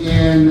things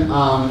in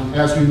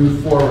as we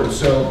move forward.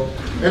 So,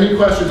 any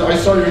questions? I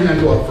saw your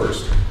hand go up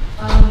first.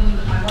 I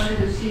wanted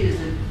to see, is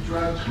the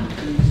drug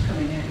companies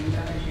coming at you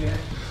guys yet?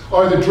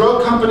 Are the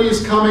drug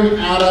companies coming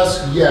at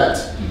us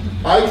yet?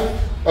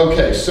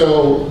 Okay,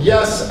 so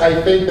yes, I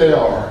think they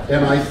are.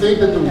 And I think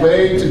that the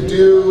way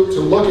to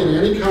look at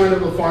any kind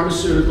of a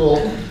pharmaceutical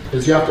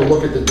is you have to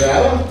look at the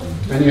data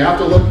and you have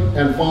to look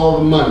and follow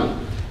the money.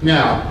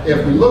 Now,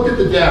 if we look at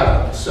the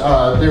data,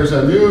 there's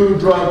a new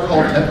drug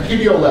called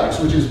Epidiolex,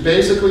 which is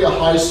basically a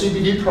high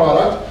CBD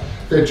product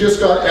that just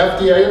got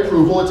FDA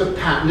approval. It's a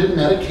patented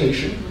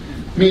medication,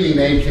 meaning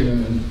they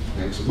can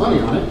make some money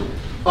on it.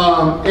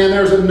 And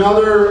there's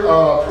another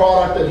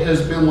product that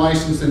has been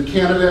licensed in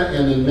Canada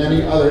and in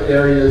many other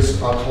areas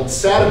called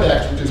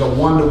Sativex, which is a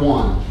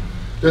 1-to-1.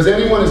 Has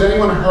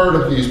anyone heard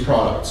of these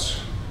products?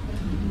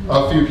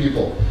 A few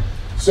people.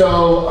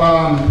 So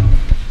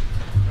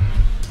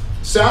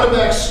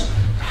Sativex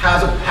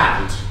has a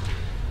patent,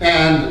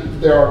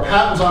 and there are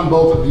patents on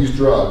both of these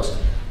drugs.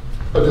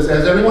 But has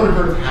anyone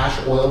heard of hash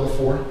oil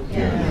before?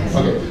 Yes.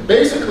 Okay.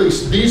 Basically,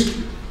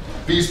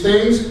 these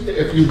things,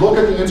 if you look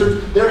at the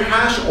inserts, they're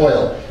hash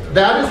oil.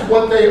 That is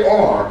what they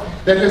are.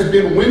 That has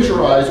been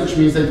winterized, which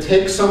means they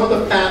take some of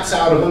the fats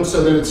out of them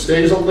so that it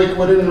stays a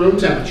liquid in room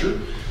temperature.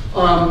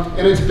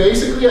 And it's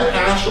basically a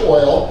hash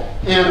oil,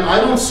 and I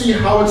don't see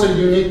how it's a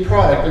unique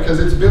product because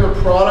it's been a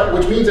product,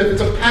 which means if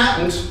it's a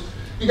patent,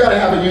 you got to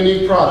have a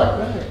unique product.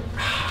 Right.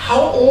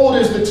 How old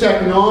is the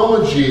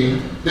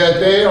technology that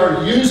they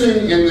are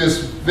using in this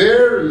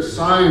very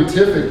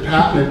scientific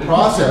patented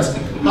process?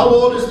 How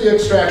old is the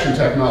extraction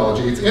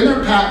technology? It's in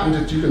their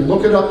patent. You can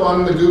look it up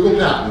on the Google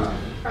patent.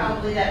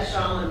 Probably that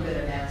shaman could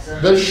have had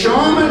some. The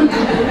shaman?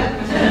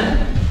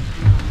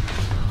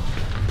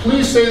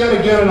 Please say that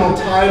again and I'll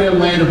tie it in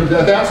later, but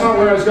that's not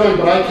where I was going,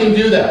 but I can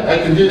do that. I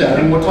can do that.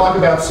 And we'll talk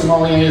about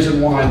sommeliers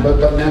and wine, but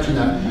don't mention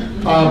that.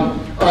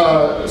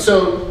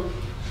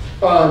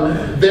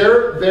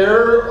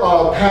 Their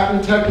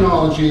patent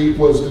technology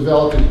was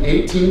developed in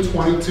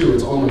 1822.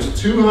 It's almost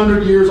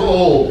 200 years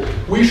old.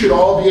 We should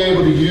all be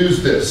able to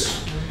use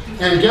this.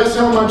 And guess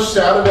how much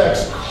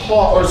Sativex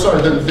costs, or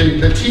sorry,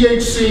 the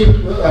THC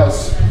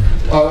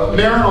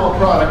Marinol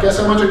product, guess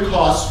how much it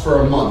costs for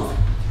a month?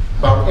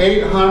 About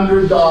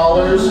 $800.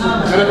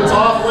 And if it's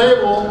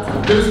off-label,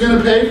 who's going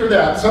to pay for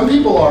that? Some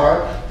people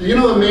are. You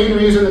know the main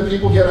reason that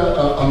people get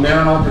a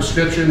Marinol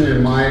prescription,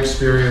 in my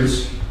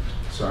experience,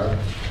 sorry,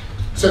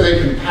 so they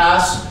can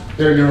pass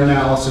their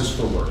urinalysis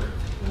for work.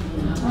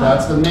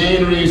 That's the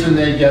main reason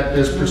they get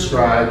this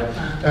prescribed.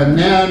 And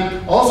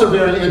then, also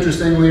very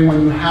interestingly,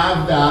 when you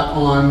have that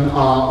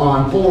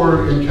on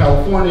board in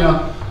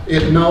California,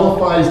 it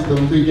nullifies the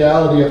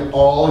legality of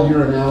all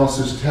your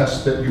analysis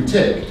tests that you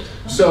take.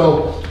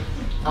 So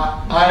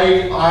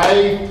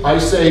I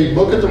say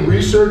look at the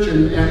research,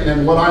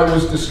 and what I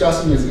was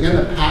discussing is in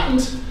the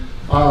patent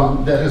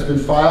that has been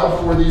filed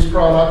for these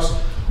products.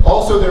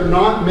 Also, they're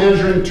not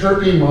measuring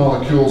terpene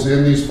molecules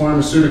in these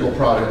pharmaceutical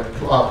products.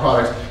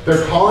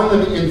 They're calling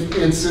them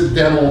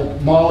incidental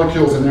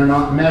molecules, and they're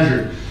not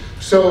measured.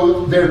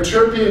 So their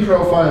terpene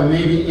profile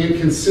may be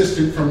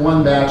inconsistent from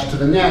one batch to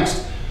the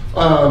next.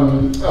 I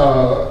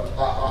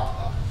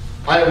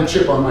have a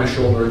chip on my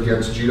shoulder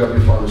against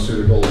GW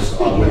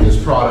Pharmaceuticals with this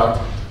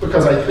product,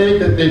 because I think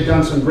that they've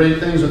done some great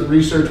things with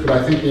research, but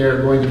I think they are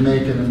going to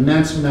make an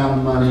immense amount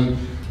of money,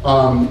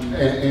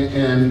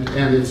 and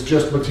it's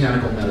just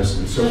botanical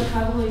medicine. So they'll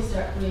probably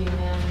start doing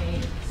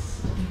man-made.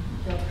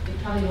 It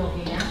probably won't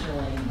be natural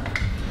anymore.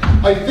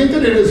 I think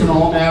that it is an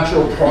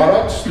all-natural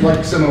product,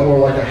 like similar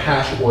like a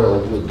hash oil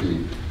would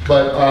be.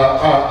 But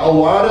a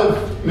lot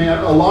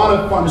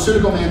of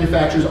pharmaceutical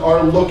manufacturers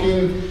are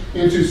looking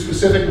into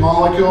specific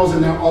molecules,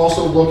 and they're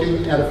also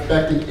looking at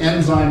affecting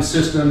enzyme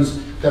systems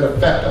that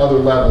affect other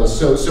levels.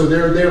 So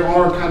there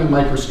are kind of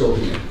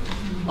microscoping it.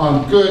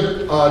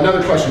 Good.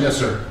 Another question, yes,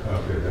 sir.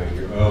 Okay, thank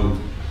you.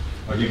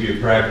 I'll give you a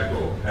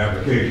practical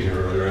application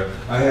earlier.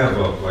 I have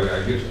I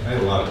had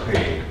a lot of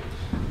pain,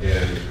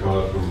 and it's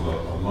caused from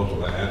a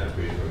muscle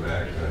atrophy from an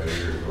accident a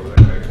year ago that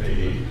back in the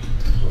 80s.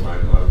 So my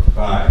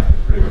thigh is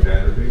pretty much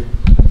atrophy.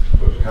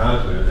 So it's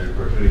constant, and of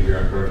course sitting here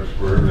I started to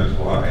squirm. That's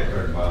why I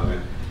started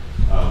vomiting.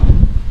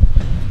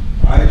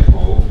 I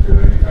smoke,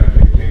 and I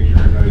take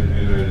tincture, and I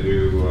do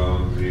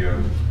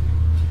the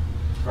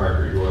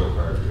cartridge, oil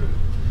cartridge,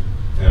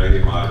 and I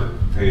get moderate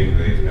pain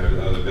relief and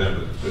other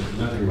benefits, but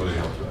nothing really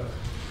helps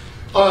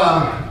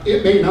that.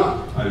 It may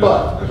not,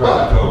 but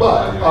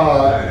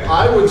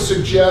I I would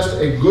suggest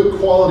a good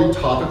quality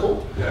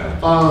topical. Yeah.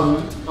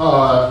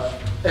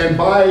 And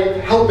by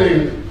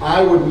helping,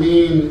 I would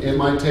mean it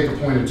might take a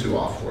point or two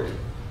off for you,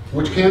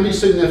 which can be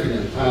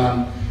significant.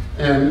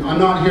 And I'm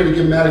not here to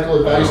give medical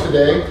advice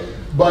today,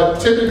 but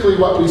typically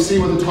what we see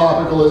with a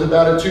topical is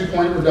about a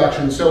 2-point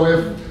reduction. So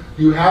if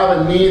you have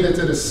a knee that's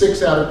at a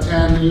 6 out of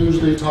 10,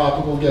 usually a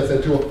topical gets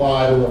that to a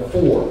 5 or a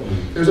 4.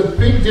 There's a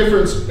big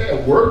difference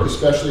at work,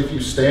 especially if you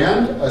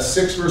stand, a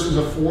 6 versus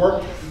a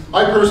 4.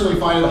 I personally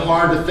find it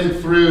hard to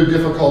think through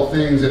difficult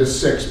things at a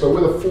 6, but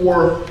with a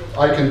 4,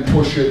 I can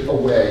push it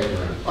away.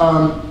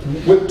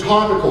 With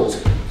topicals,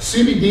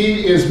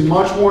 CBD is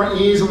much more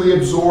easily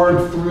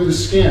absorbed through the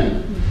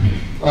skin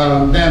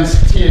than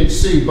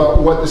THC, but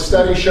what the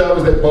study shows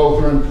is that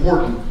both are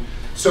important.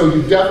 So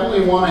you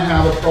definitely want to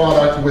have a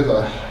product with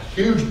a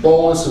huge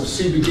bolus of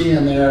CBD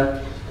in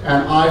there,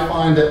 and I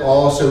find that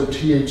also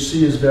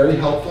THC is very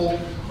helpful.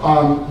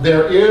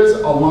 There is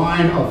a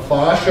line of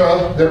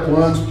fascia that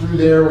runs through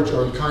there, which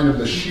are kind of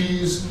the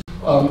sheaths.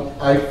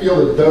 I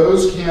feel that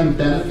those can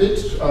benefit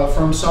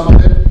from some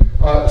of it.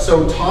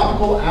 So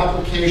topical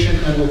application,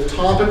 and with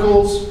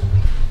topicals,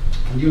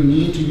 you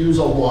need to use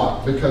a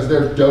lot because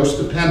they're dose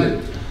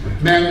dependent.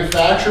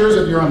 Manufacturers,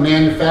 if you're a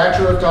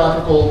manufacturer of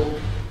topical,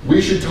 we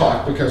should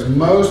talk, because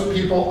most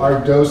people are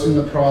dosing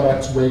the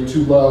products way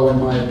too low, in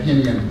my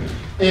opinion.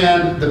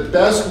 And the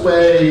best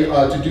way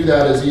to do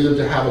that is either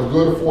to have a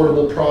good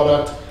affordable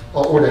product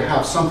or to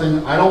have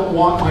something. I don't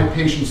want my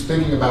patients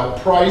thinking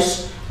about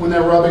price when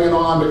they're rubbing it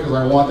on, because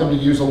I want them to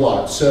use a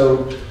lot.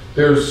 So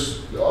there's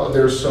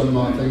some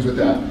things with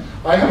that.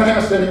 I haven't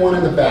asked anyone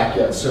in the back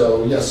yet,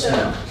 so yes,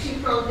 ma'am. So,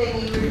 two-prong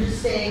thing, you were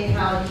just saying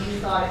how you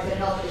thought it could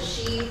help the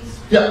sheaths.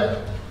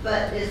 Yeah.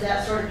 But is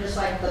that sort of just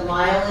like the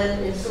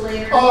myelin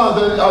insulator?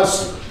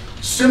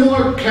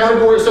 Similar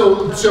category.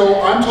 So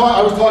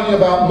I was talking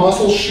about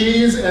muscle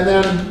sheaths, and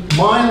then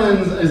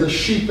myelin is a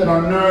sheath that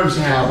our nerves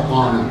have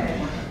on them.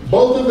 Okay.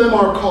 Both of them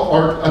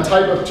are a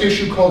type of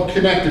tissue called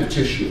connective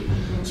tissue.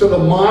 So the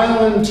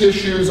myelin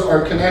tissues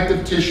are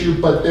connective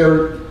tissue, but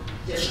they're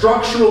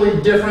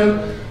structurally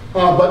different.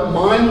 But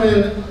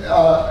myelin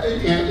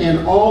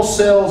in all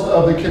cells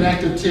of the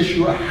connective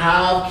tissue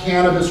have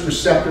cannabis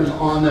receptors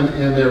on them,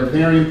 and they're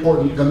very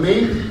important. The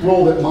main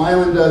role that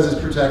myelin does is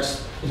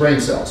protects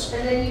brain cells.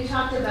 And then you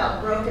talked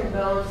about broken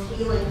bones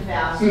healing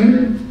faster.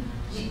 Mm-hmm.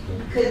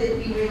 Could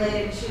it be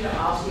related to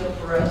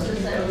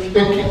osteoporosis? That we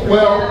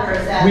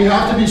We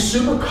have to be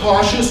super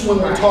cautious when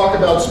we talk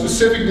about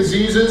specific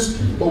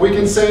diseases, but we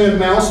can say in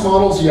mouse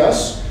models,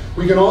 yes.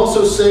 We can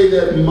also say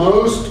that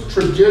most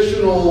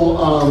traditional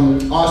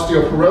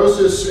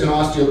osteoporosis and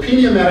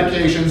osteopenia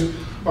medications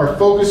are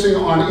focusing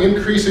on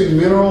increasing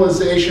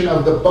mineralization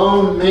of the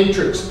bone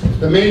matrix.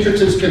 The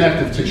matrix is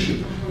connective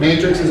tissue.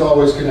 Matrix is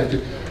always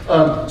connected.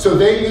 So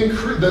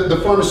the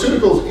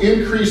pharmaceuticals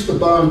increase the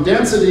bone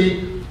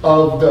density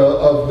of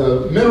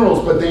the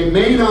minerals, but they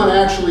may not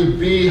actually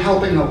be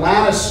helping the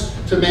lattice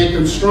to make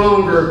them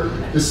stronger.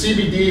 The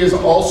CBD is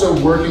also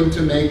working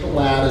to make the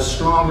lattice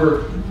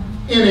stronger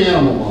in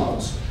animal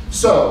models.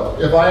 So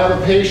if I have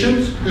a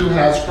patient who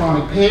has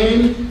chronic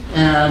pain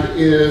and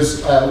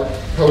is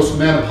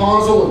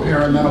postmenopausal or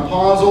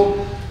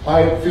perimenopausal,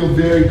 I feel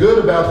very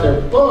good about their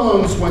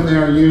bones when they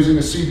are using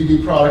a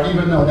CBD product,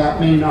 even though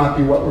that may not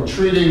be what we're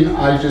treating.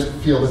 I just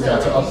feel that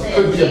that's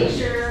could be a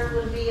tincture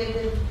would be a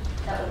good,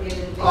 that would be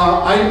a good.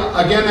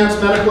 again,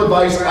 that's medical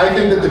advice. I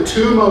think that the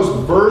two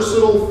most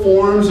versatile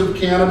forms of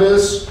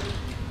cannabis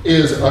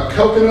is a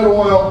coconut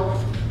oil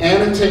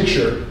and a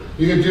tincture.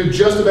 You can do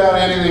just about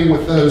anything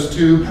with those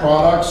two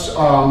products.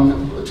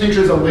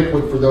 Tincture is a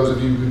liquid for those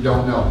of you who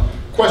don't know.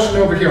 Question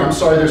over here. I'm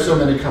sorry, there's so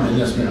many coming.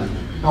 Yes, ma'am.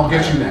 I'll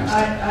get you next.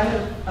 I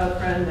have a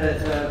friend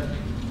that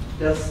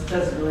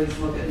doesn't really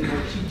smoke it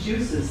anymore. She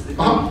juices the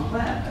green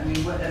plant. I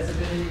mean, has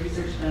there been any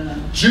research done on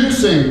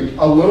Juicing,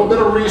 a little bit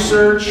of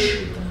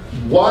research.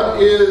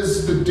 What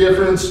is the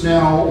difference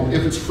now?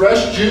 If it's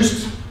fresh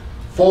juiced,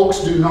 folks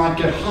do not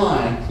get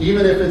high,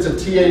 even if it's a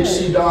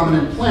THC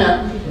dominant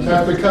plant.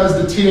 That's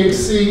because the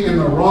THC in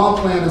the raw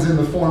plant is in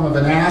the form of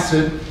an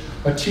acid,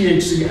 a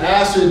THC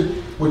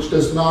acid, which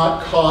does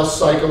not cause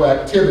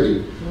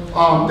psychoactivity.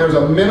 There's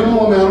a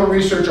minimal amount of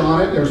research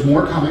on it. There's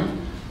more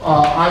coming.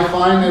 I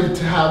find it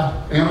to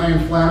have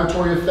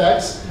anti-inflammatory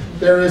effects.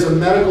 There is a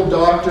medical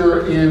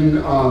doctor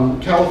in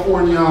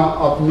California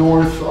up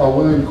north,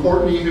 William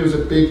Courtney, who's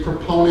a big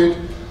proponent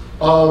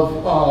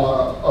of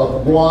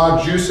raw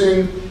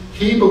juicing.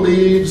 He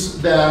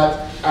believes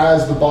that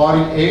as the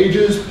body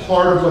ages,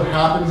 part of what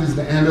happens is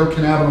the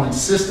endocannabinoid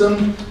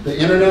system, the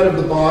internet of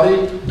the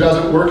body,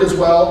 doesn't work as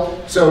well.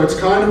 So it's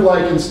kind of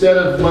like, instead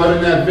of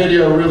loading that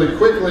video really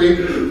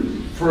quickly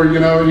for, you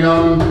know,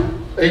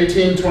 young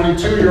 18,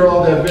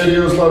 22-year-old, that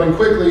video is loading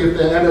quickly. If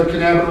the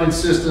endocannabinoid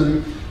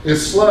system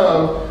is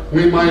slow,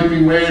 we might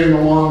be waiting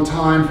a long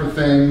time for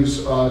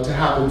things to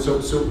happen. So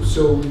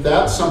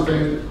that's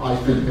something I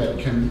think that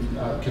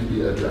can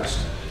be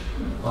addressed.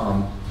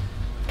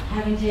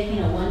 Having taken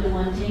a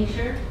 1-to-1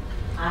 tincture,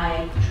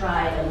 I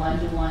tried a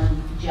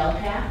 1-to-1 gel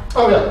cap.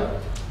 Oh yeah.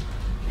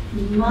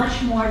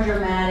 Much more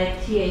dramatic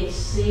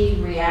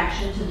THC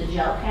reaction to the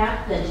gel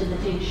cap than to the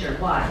tincture.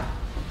 Why?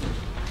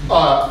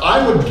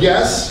 I would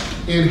guess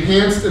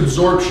enhanced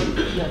absorption.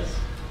 Yes.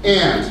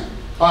 And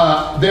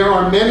there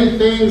are many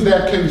things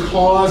that can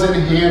cause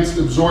enhanced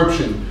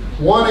absorption.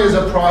 One is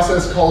a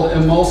process called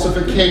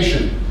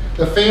emulsification.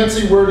 The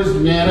fancy word is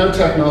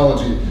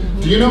nanotechnology.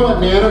 Do you know what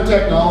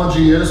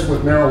nanotechnology is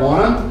with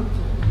marijuana?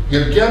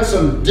 You get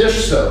some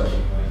dish soap,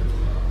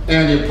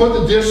 and you put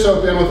the dish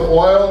soap in with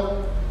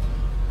oil,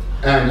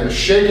 and you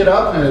shake it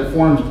up, and it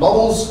forms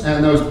bubbles,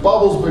 and those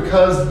bubbles,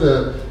 because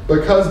the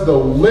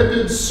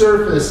lipid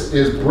surface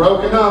is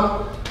broken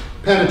up,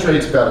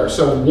 penetrates better.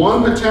 So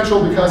one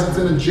potential, because it's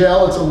in a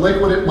gel, it's a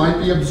liquid, it might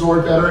be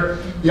absorbed better.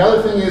 The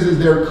other thing is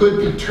there could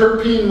be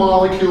terpene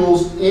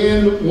molecules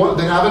in one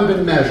that haven't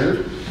been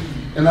measured,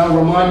 and that'll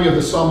remind me of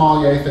the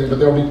sommelier thing, but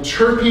there'll be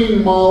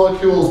terpene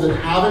molecules that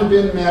haven't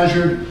been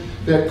measured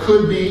that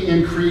could be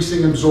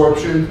increasing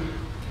absorption.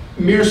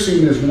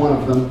 Myrcene is one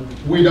of them.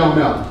 We don't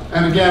know.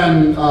 And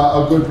again,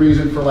 a good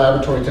reason for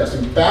laboratory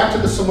testing. Back to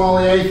the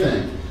sommelier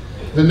thing.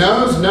 The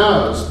nose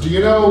knows. Do you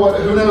know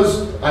who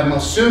knows? I'm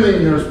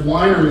assuming there's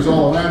wineries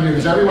all around here.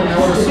 Does everyone know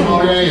what a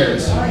sommelier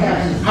is?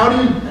 How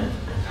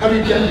do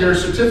you get your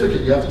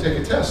certificate? You have to take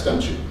a test,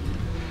 don't you?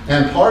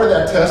 And part of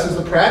that test is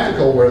the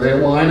practical, where they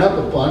line up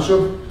a bunch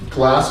of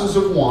glasses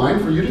of wine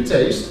for you to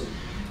taste.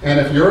 And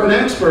if you're an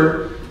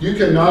expert, you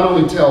can not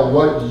only tell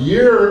what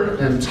year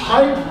and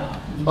type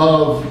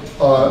of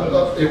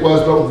it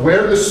was, but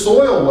where the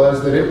soil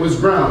was that it was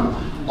grown.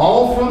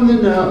 All from the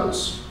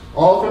nose.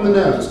 All from the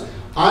nose.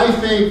 I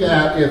think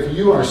that if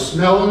you are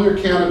smelling your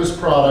cannabis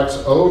products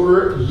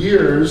over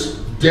years,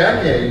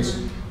 decades,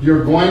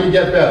 you're going to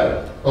get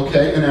better.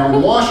 Okay? And now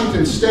in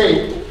Washington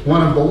State,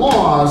 one of the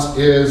laws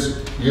is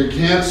you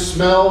can't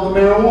smell the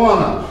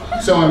marijuana.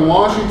 So in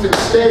Washington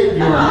State,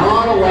 you are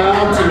not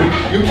allowed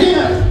to. You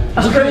can't.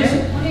 It's crazy.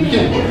 You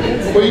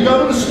can't. Well, you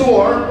go to the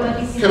store.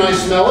 Can I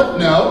smell it?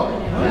 No.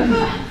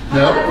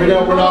 No, we're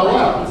not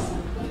allowed.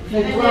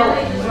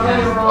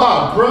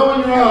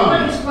 Growing your own.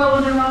 Everybody's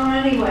growing their own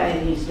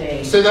anyway these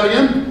days. Say that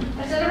again?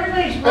 I said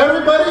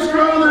everybody's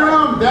growing their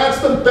own. That's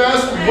the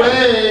best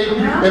way.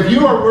 If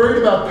you are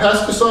worried about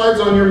pesticides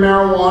on your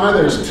marijuana,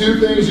 there's two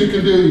things you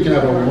can do. You can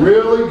have a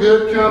really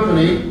good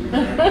company,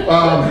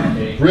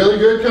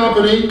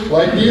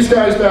 like these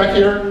guys back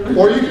here,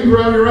 or you can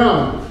grow your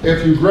own.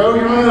 If you grow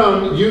your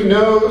own, you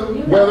know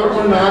whether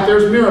or not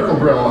there's Miracle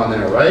Grow on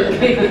there, right?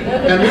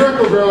 And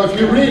Miracle Grow, if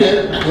you read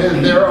it,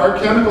 there are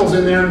chemicals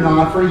in there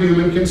not for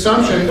human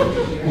consumption,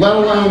 let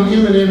alone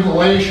human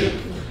inhalation.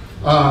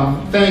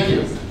 Thank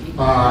you.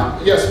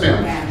 Yes,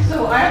 ma'am.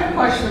 So I have a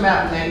question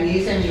about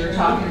magnesium. You were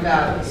talking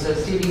about the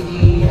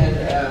CBD and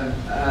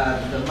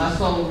the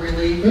muscle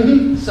relief.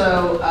 Mm-hmm.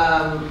 So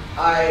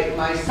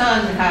my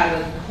son had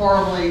a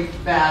horribly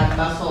bad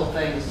muscle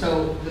thing.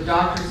 So the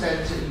doctor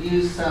said to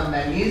use some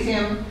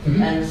magnesium,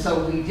 mm-hmm. and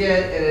so we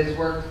did. It has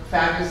worked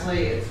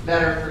fabulously. It's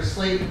better for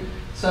sleep.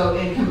 So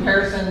in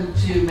comparison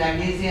to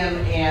magnesium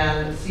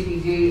and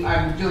CBD,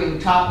 I'm doing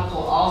topical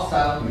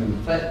also,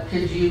 but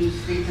could you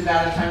speak to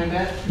that a tiny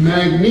bit?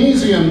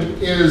 Magnesium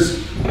is,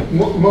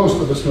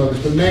 most of us know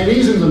this, but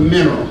magnesium is a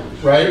mineral,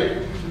 right?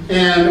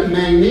 And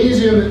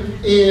magnesium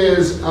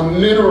is a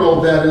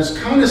mineral that is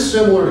kind of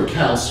similar to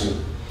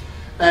calcium.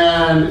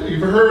 And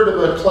you've heard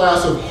of a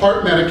class of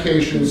heart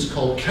medications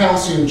called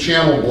calcium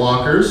channel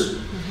blockers.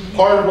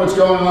 Part of what's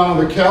going on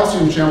with the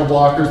calcium channel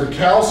blockers, the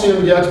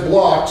calcium gets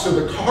blocked so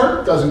the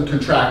heart doesn't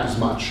contract as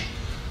much.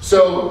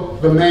 So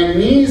the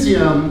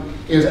magnesium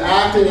is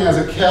acting as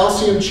a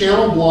calcium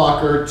channel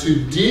blocker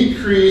to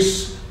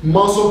decrease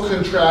muscle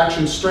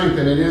contraction strength,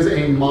 and it is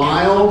a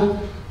mild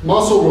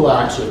muscle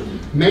relaxer.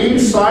 Main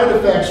side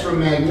effects from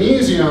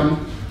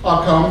magnesium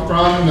come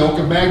from milk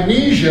of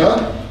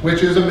magnesia,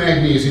 which is a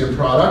magnesium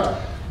product,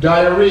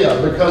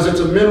 diarrhea, because it's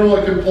a mineral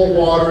that can pull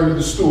water into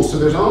the stool. So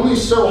there's only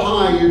so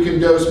high you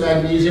can dose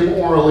magnesium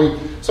orally.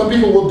 Some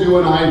people will do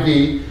an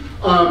IV.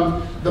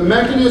 The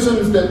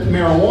mechanisms that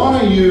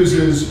marijuana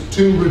uses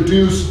to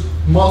reduce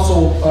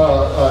muscle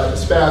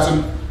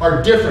spasm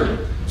are different.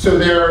 So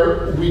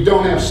we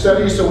don't have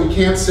studies, so we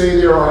can't say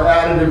there are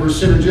additive or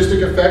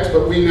synergistic effects,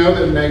 but we know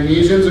that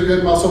magnesium is a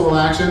good muscle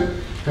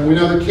relaxant, and we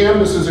know that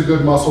cannabis is a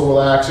good muscle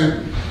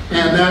relaxant,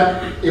 and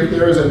that if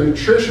there is a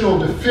nutritional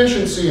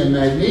deficiency in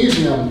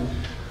magnesium,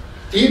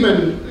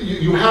 even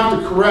you have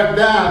to correct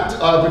that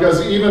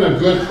because even a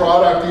good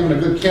product, even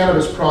a good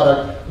cannabis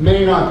product,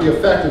 may not be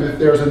effective if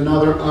there's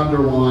another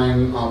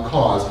underlying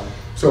cause.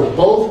 So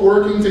both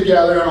working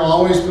together, and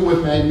always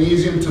with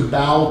magnesium to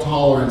bowel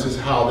tolerance is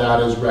how that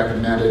is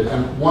recommended.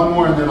 And one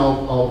more, and then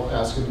I'll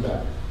ask him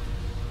back.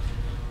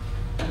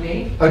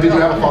 Me? Did you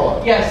have a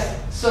follow-up? Yes.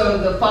 So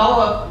the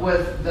follow-up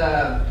with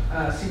the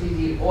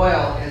CBD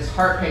oil is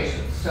heart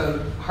patients.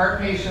 So heart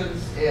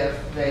patients, if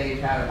they've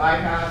had a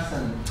bypass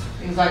and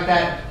things like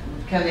that,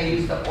 can they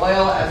use the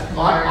oil as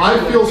compared to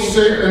I feel a tincture?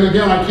 safe, and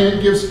again, I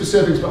can't give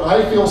specifics, but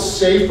I feel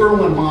safer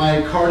when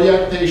my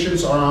cardiac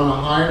patients are on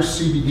a higher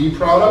CBD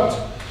product.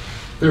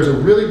 There's a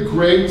really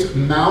great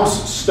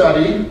mouse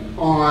study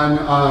on,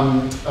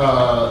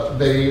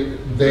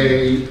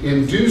 they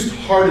induced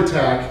heart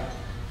attack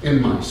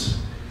in mice.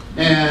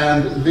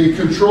 And the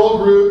control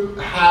group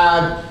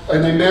had,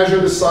 and they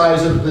measured the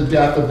size of the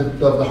death of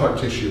the heart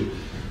tissue.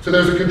 So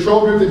there's a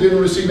control group that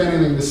didn't receive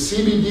anything. The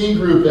CBD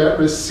group that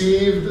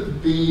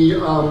received the,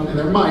 and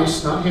they're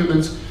mice, not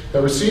humans,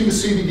 that received the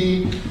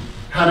CBD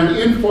had an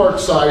infarct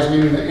size,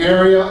 meaning the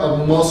area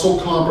of muscle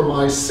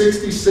compromise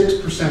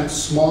 66%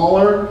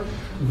 smaller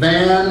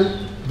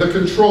than the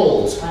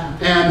controls. Wow.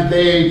 And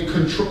they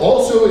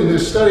also in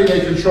this study, they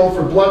control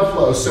for blood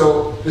flow.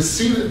 So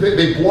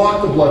they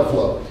block the blood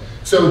flow.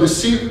 So the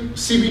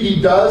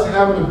CBD does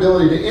have an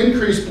ability to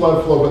increase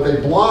blood flow, but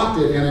they blocked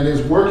it, and it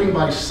is working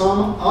by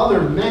some other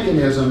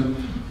mechanism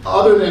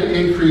other than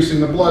increasing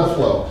the blood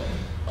flow.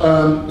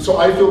 So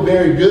I feel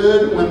very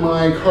good when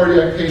my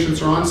cardiac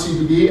patients are on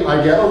CBD.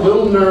 I get a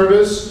little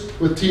nervous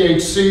with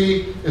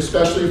THC,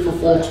 especially for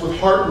folks with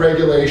heart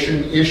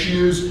regulation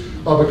issues,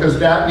 because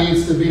that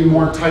needs to be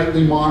more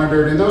tightly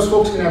monitored, and those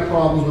folks can have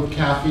problems with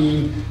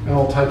caffeine and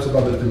all types of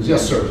other things.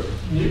 Yes, sir.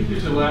 Can you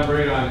just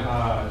elaborate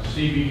on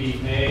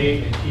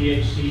CBD-A and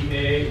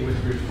THC-A with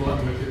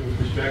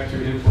respect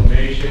to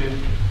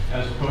inflammation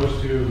as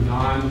opposed to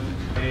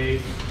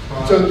non-A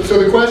products?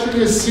 So the question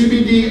is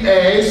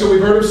CBD-A, so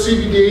we've heard of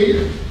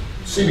CBD,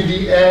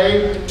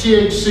 CBD-A,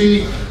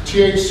 THC,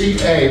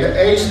 THC-A. The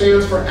A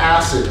stands for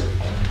acid.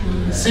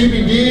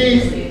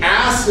 CBD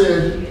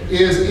acid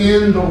is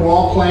in the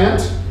raw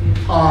plant,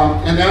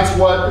 and that's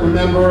what,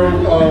 remember,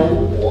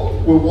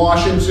 will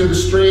wash into the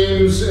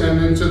streams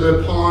and into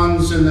the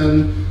ponds, and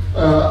then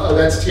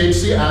that's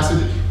THC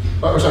acid,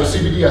 or sorry,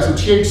 CBD acid.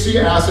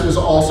 THC acid is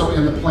also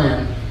in the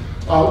plant.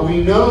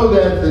 We know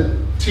that the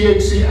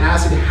THC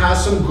acid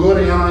has some good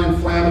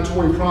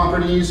anti-inflammatory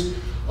properties,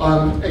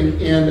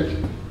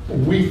 and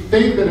we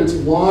think that it's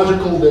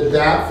logical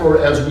that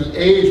for as we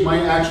age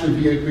might actually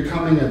be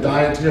becoming a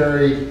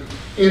dietary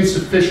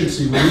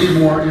insufficiency. We need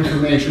more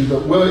information,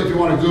 but if you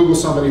want to Google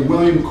somebody,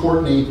 William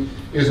Courtney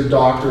is a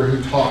doctor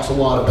who talks a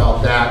lot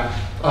about that.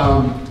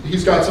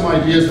 He's got some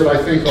ideas that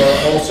I think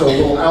are also a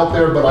little out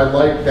there, but I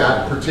like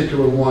that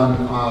particular one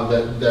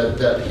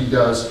that he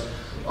does.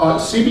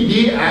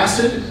 CBD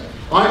acid,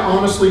 I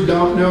honestly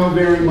don't know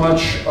very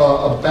much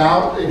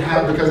about it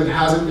because it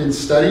hasn't been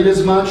studied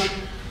as much,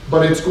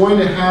 but it's going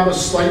to have a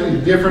slightly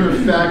different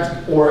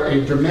effect or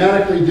a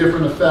dramatically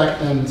different effect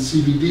than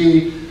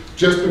CBD,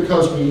 just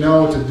because we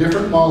know it's a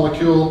different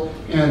molecule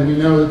and we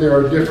know that there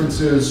are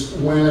differences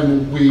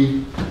when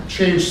we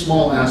change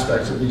small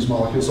aspects of these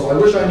molecules. So I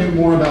wish I knew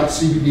more about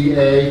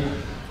CBD-A.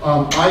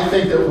 I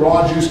think that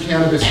raw juice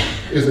cannabis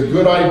is a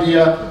good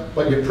idea,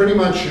 but you pretty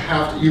much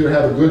have to either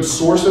have a good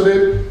source of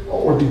it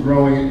or be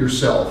growing it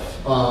yourself.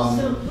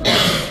 So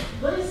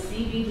what does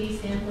CBD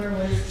stand for?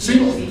 What does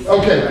THC stand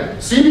Okay,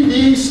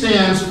 CBD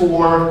stands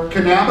for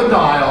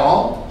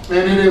cannabidiol,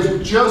 and it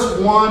is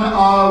just one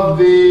of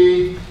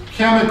the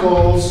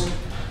chemicals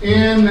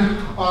in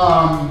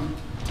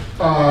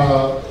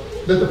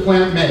that the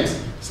plant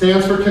makes.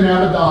 Stands for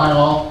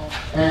cannabidiol,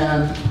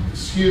 and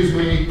excuse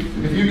me,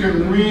 if you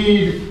can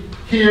read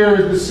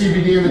here the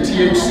CBD and the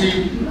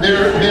THC,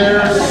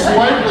 they're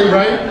slightly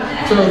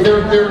right. So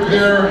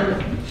they're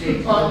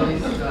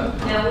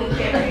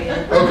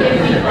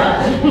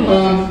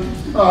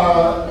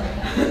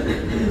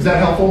Is that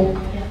helpful?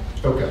 Yeah.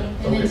 Okay.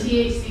 And then Okay.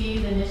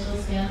 THC, the initial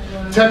stand for?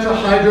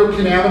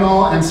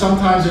 Tetrahydrocannabinol, and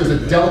sometimes there's a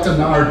delta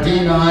or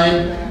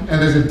D9,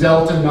 and there's a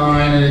delta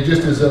 9, and it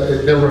just is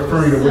they're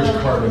referring to which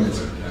carbon it's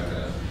in.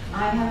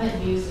 I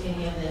haven't used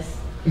any of this,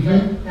 Mhm.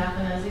 but back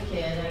when I was a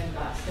kid, I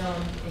got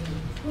stoned,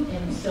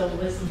 and so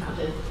was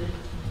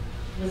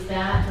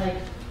that like,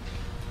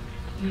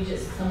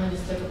 someone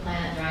just took a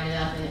plant, dried it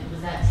up, and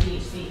was that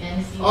THC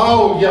and CBD?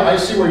 Oh, yeah, I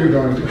see where you're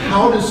going to.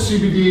 How does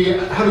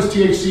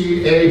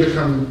THCA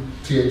become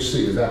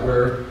THC? Is that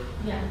where?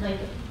 Yeah, like,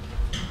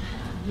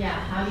 yeah,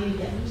 how do you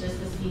get just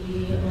the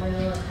CBD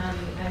oil, and how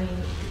do you,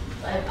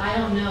 I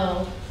don't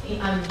know,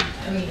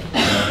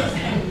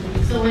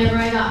 so whenever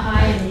I got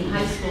high in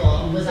high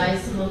school, was I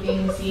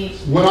smoking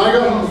CBD? When I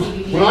won't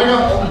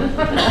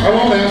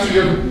answer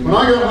you. When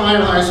I got high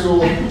in high school,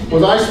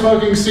 was I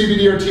smoking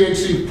CBD or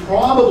THC?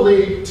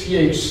 Probably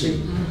THC.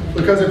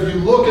 Because if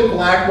you look at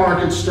black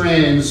market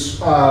strains,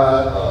 the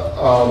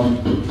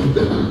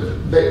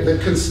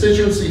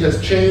constituency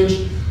has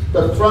changed,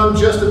 but from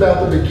just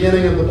about the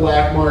beginning of the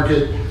black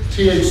market,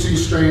 THC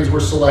strains were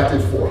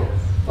selected for.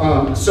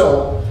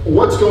 So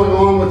what's going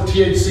on with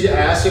THC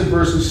acid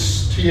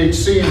versus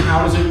THC and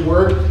how does it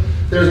work?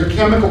 There's a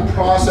chemical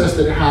process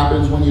that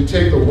happens when you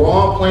take the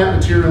raw plant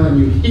material and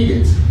you heat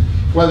it,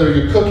 whether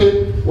you cook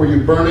it or you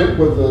burn it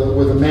with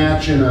a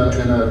match in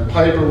a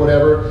pipe or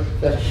whatever.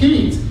 That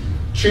heat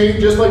change,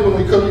 just like when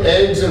we cook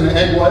eggs and the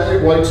egg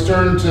whites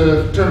turn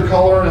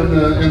color in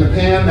the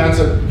pan. That's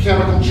a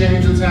chemical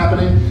change that's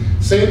happening.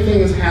 Same thing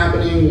is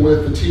happening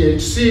with the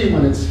THC.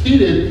 When it's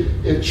heated,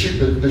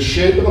 the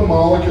shape of the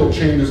molecule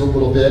changes a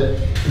little bit,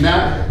 and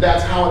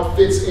that's how it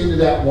fits into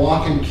that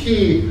lock and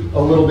key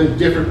a little bit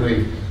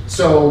differently.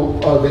 So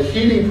the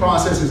heating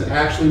process is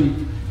actually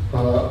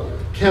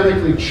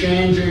chemically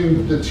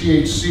changing the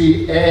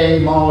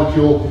THCA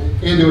molecule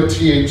into a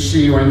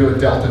THC or into a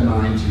delta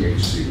 9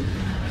 THC.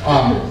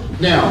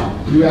 Now,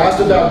 you asked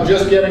about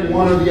just getting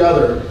one or the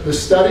other. The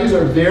studies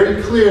are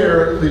very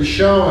clearly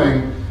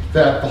showing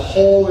that the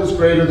whole is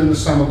greater than the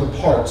sum of the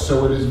parts.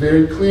 So it is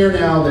very clear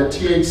now that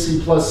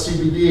THC plus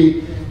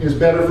CBD is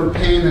better for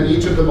pain than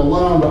each of them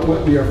alone, but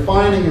what we are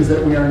finding is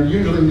that we are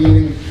usually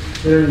needing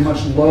very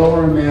much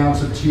lower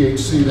amounts of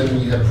THC than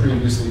we had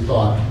previously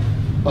thought.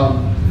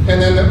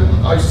 And then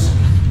was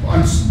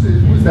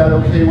that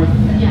okay with?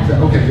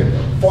 Yeah. Okay, good.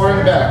 Far in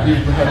the back,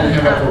 you've had your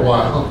hand up for a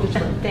while.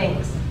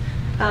 Thanks.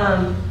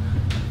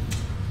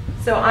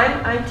 So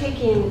I'm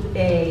taking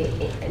an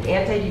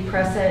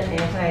antidepressant,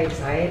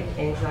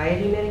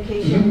 anti-anxiety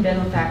medication,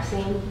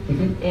 venlafaxine,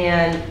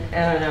 and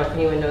I don't know if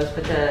anyone knows,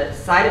 but the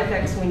side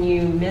effects when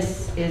you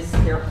miss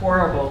they're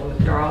horrible, the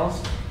withdrawals.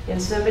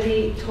 And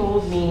somebody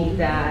told me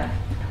that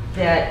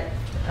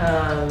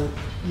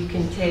you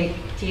can take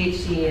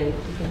THC and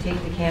you can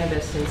take the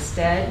cannabis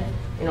instead.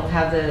 And it'll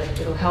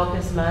help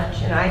as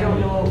much, and I don't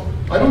know.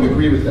 I don't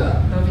agree with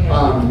that. Okay.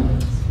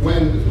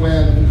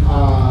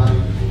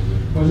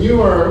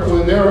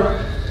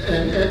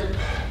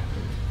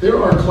 There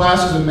are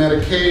classes of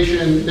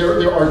medication,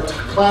 there are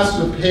classes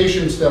of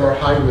patients that are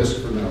high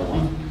risk for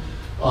marijuana.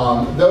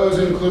 Those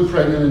include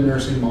pregnant and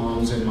nursing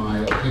moms, in my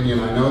opinion.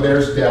 I know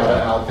there's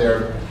data out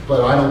there,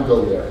 but I don't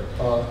go there.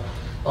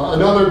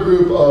 Another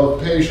group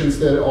of patients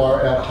that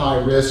are at high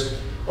risk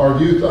are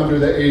youth under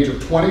the age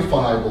of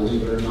 25,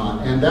 believe it or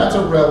not. And that's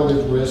a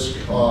relative risk,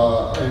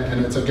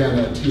 and it's again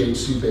a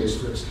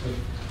THC-based risk.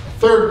 A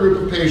third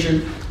group of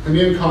patients,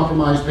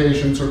 immune-compromised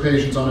patients or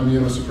patients on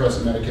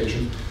immunosuppressive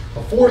medication.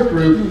 A fourth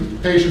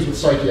group, patients with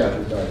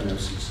psychiatric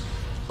diagnoses.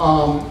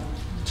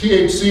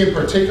 THC in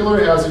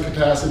particular has the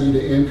capacity to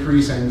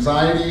increase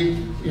anxiety,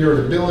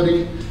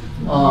 irritability.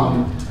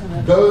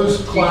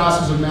 Those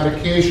classes of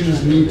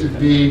medications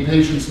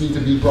patients need to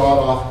be brought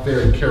off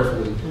very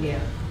carefully. Yeah.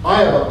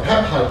 I have a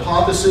pet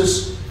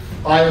hypothesis.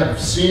 I have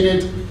seen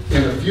it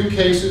in a few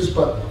cases,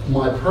 but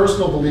my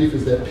personal belief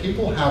is that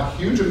people have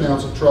huge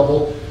amounts of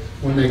trouble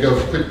when they go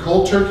quit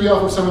cold turkey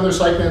off of some of their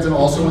psych meds and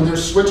also when they're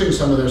switching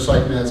some of their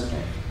psych meds.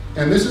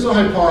 And this is a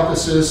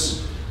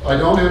hypothesis. I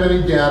don't have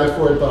any data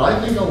for it, but I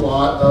think a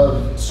lot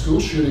of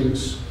school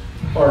shootings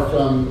are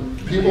from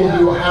people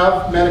who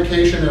have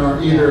medication and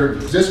are either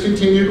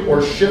discontinued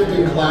or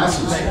shifting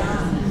classes.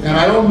 And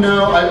I don't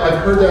know, I've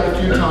heard that a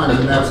few times,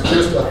 and that's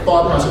just a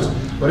thought process.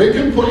 But it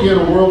can put you in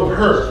a world of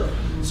hurt.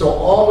 So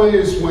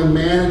always when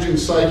managing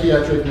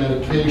psychiatric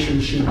medication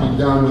should be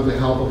done with the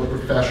help of a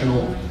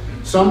professional.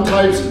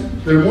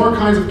 There are more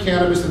kinds of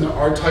cannabis than there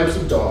are types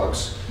of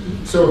dogs.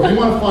 So if you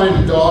want to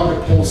find a dog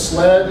to pull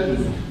sled,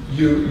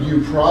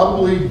 you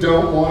probably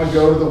don't want to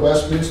go to the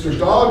Westminster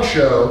Dog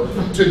Show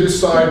to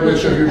decide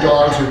which of your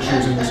dogs you're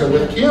choosing. So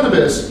with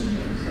cannabis,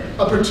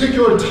 a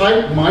particular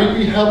type might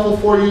be helpful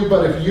for you,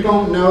 but if you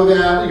don't know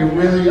that, you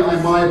really,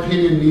 in my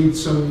opinion, need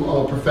some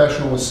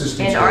professional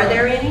assistance. And are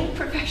there any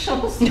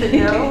professionals to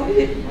know?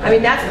 I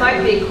mean, that's my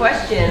big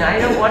question. I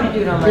don't want to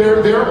do it on my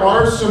own. There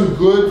are some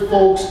good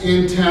folks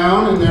in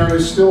town, and there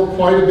is still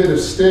quite a bit of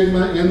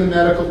stigma in the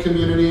medical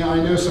community. I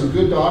know some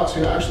good docs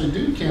who actually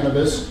do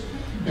cannabis,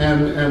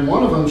 And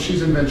one of them,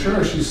 she's in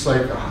Ventura, she's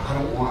like, I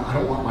don't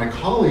want my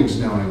colleagues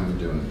knowing I'm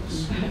doing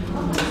this.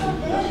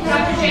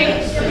 Dr.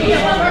 James, can we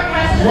get one more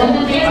question? One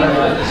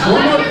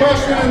more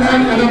question and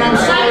then I'm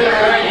sorry.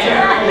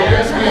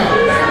 Yes, ma'am.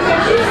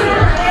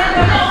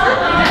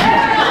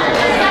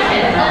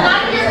 A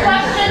lot of your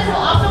questions will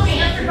also be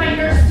answered by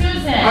Nurse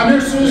Susan.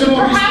 Nurse Susan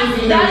will be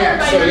speaking in Perhaps next, so better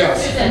by yes.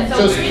 Nurse Susan.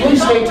 So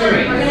please stay tuned.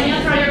 We're going to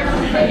answer all your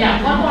questions.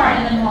 Yeah, one more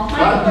and then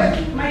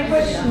we'll. My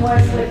question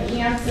was with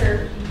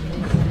cancer.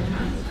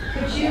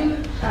 Could you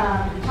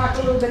talk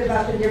a little bit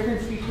about the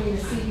difference between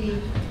the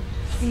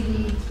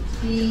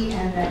CBD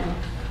and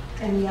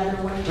the other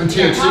one? And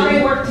THC? How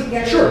they work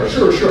together?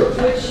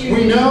 Sure.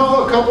 We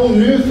know a couple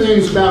new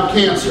things about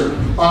cancer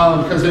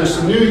because there's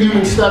some new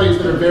human studies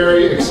that are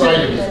very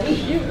exciting.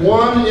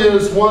 One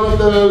is one of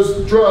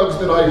those drugs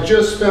that I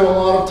just spent a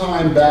lot of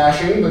time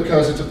bashing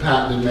because it's a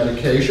patented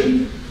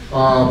medication,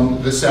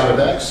 the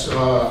Sativex.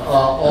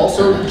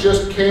 Also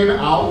just came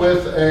out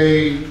with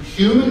a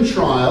human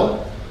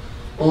trial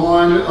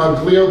on a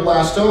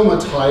glioblastoma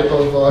type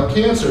of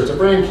cancer. It's a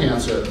brain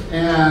cancer.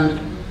 And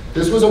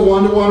this was a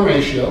 1-to-1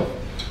 ratio.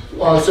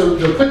 So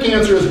the quick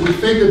answer is we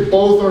think that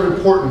both are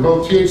important.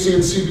 Both THC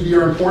and CBD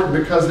are important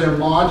because they're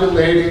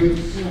modulating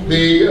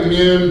the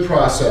immune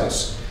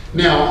process.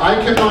 Now, I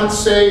cannot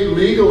say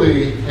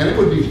legally, and it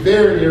would be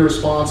very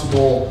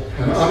irresponsible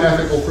and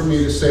unethical for me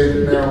to say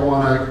that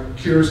marijuana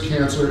cures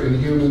cancer in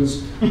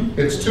humans.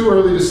 It's too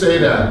early to say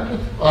that.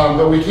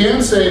 But we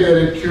can say that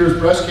it cures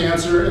breast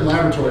cancer in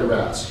laboratory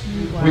rats.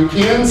 We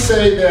can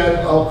say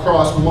that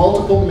across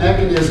multiple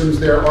mechanisms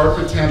there are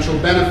potential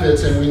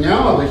benefits, and we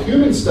now have a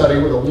human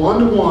study with a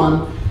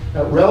 1-to-1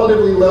 at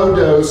relatively low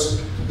dose.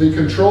 The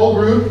control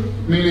group,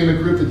 meaning the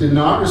group that did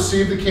not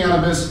receive the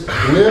cannabis,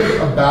 lived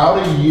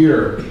about a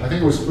year. I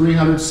think it was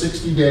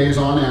 360 days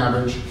on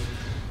average.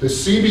 The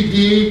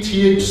CBD,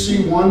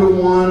 THC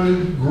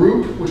 1-to-1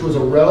 group, which was a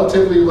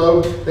relatively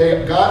low,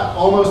 they got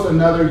almost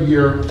another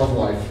year of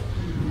life.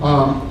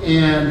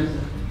 And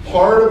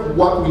part of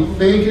what we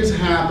think is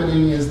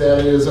happening is that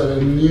it is an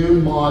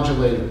immune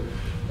modulator.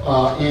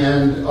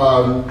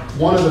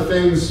 One of the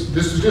things,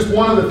 this is just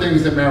one of the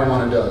things that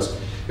marijuana does.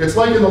 It's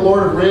like in the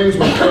Lord of the Rings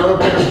when Frodo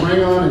put his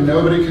ring on and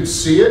nobody could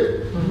see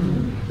it.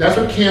 That's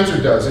what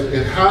cancer does.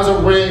 It has a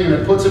ring and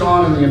it puts it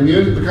on and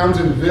it becomes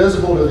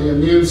invisible to the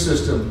immune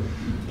system.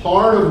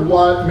 Part of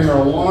what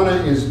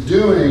marijuana is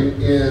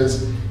doing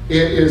is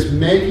it is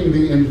making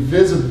the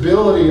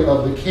invisibility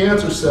of the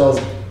cancer cells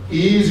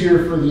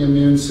easier for the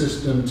immune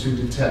system to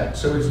detect.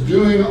 So it's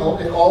doing,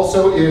 it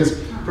also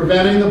is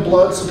preventing the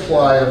blood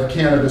supply of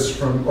cannabis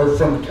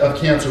of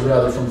cancer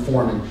rather from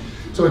forming.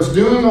 So it's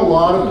doing a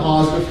lot of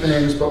positive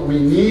things, but we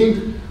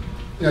need,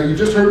 you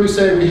just heard me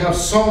say we have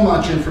so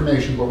much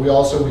information, but we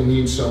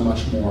need so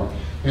much more.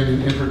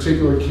 And in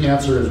particular,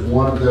 cancer is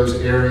one of those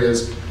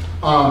areas.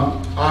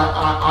 I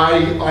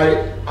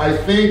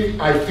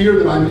fear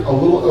that I'm a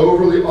little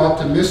overly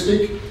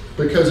optimistic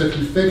because if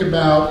you think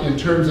about in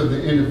terms of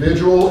the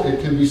individual,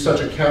 it can be such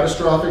a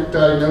catastrophic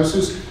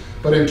diagnosis.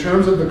 But in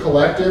terms of the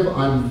collective,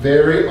 I'm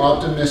very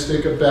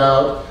optimistic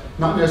about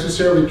not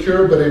necessarily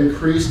cure, but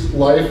increased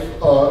life,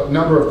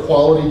 number of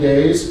quality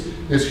days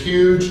is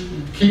huge.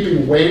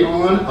 Keeping weight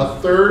on,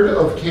 1/3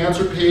 of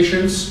cancer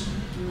patients,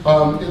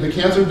 the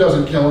cancer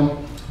doesn't kill them,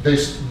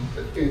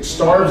 it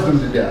starves them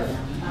to death.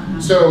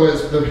 So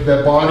as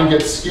the body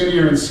gets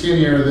skinnier and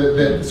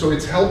skinnier, so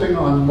it's helping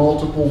on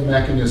multiple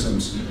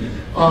mechanisms.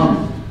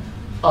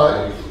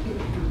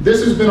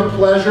 This has been a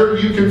pleasure.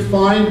 You can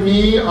find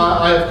me,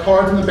 I have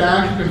cards in the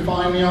back, you can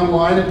find me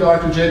online at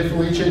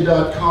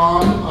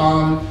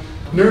drjfelice.com.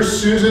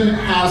 Nurse Susan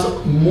has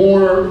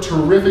more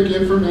terrific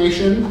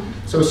information,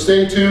 so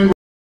stay tuned.